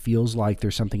class, and it feels like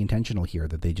there's something intentional here,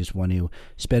 that they just want to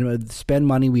spend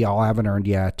money we all haven't earned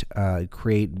yet,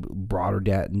 create broader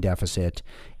debt and deficit,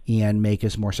 and make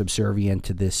us more subservient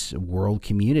to this world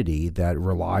community that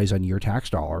relies on your tax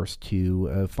dollars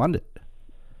to fund it.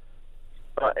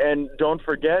 And don't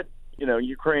forget,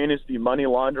 Ukraine is the money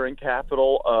laundering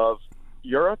capital of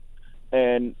Europe,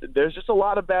 and there's just a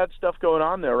lot of bad stuff going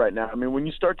on there right now. I mean, when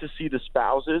you start to see the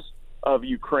spouses of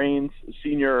Ukraine's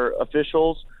senior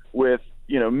officials with,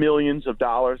 millions of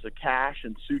dollars of cash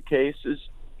in suitcases,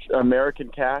 American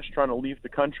cash, trying to leave the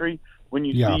country, when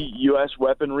you see U.S.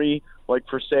 weaponry like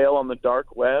for sale on the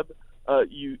dark web,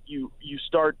 you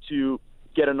start to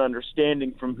get an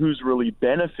understanding from who's really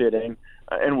benefiting,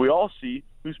 and we all see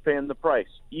who's paying the price.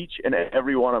 Each and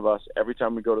every one of us, every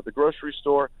time we go to the grocery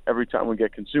store, every time we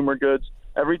get consumer goods,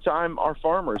 every time our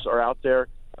farmers are out there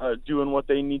doing what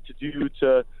they need to do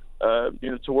to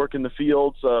work in the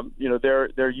fields.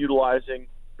 They're utilizing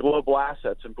global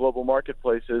assets and global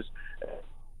marketplaces.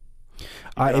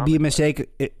 It'd be a mistake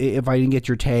if I didn't get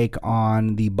your take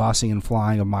on the busing and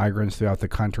flying of migrants throughout the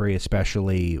country,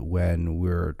 especially when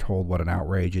we're told what an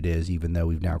outrage it is, even though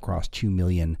we've now crossed 2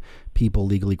 million people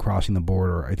legally crossing the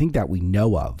border. I think that we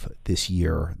know of this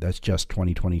year. That's just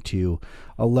 2022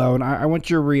 alone. I want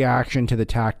your reaction to the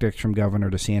tactics from Governor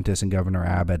DeSantis and Governor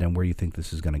Abbott, and where you think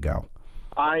this is going to go.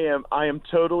 I am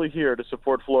totally here to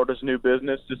support Florida's new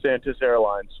business, DeSantis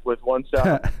Airlines, with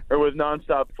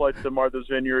nonstop flights to Martha's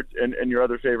Vineyard and your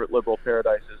other favorite liberal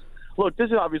paradises. Look,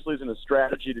 this obviously isn't a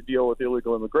strategy to deal with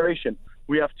illegal immigration.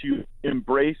 We have to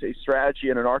embrace a strategy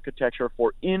and an architecture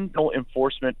for internal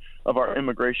enforcement of our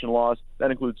immigration laws.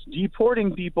 That includes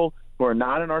deporting people who are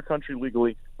not in our country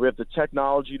legally. We have the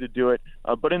technology to do it.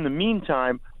 But in the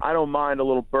meantime, I don't mind a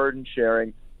little burden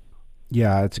sharing.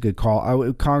 Yeah, it's a good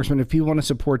call. Congressman, if people want to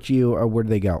support you, where do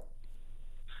they go?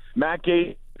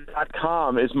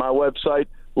 MattGaetz.com is my website.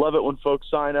 Love it when folks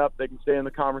sign up. They can stay in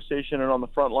the conversation and on the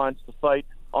front lines of the fight.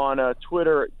 On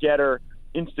Twitter, Getter,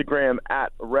 Instagram,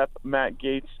 at Rep Matt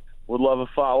Gaetz. Would love a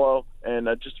follow, and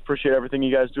I just appreciate everything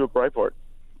you guys do at Breitbart.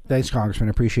 Thanks, Congressman.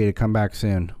 Appreciate it. Come back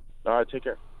soon. All right, take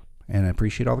care. And I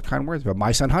appreciate all the kind words about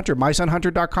My Son Hunter,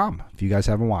 MySonHunter.com, if you guys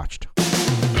haven't watched.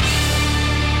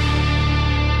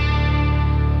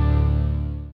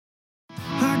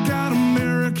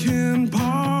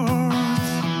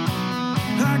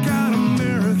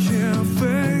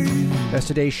 That's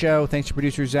today's show. Thanks to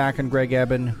producers Zach and Greg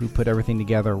Eben, who put everything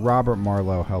together. Robert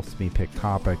Marlowe helps me pick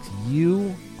topics.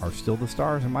 You are still the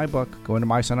stars in my book. Go into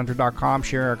mysonhunter.com,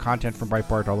 share our content from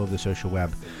Breitbart all over the social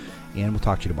web, and we'll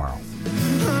talk to you tomorrow.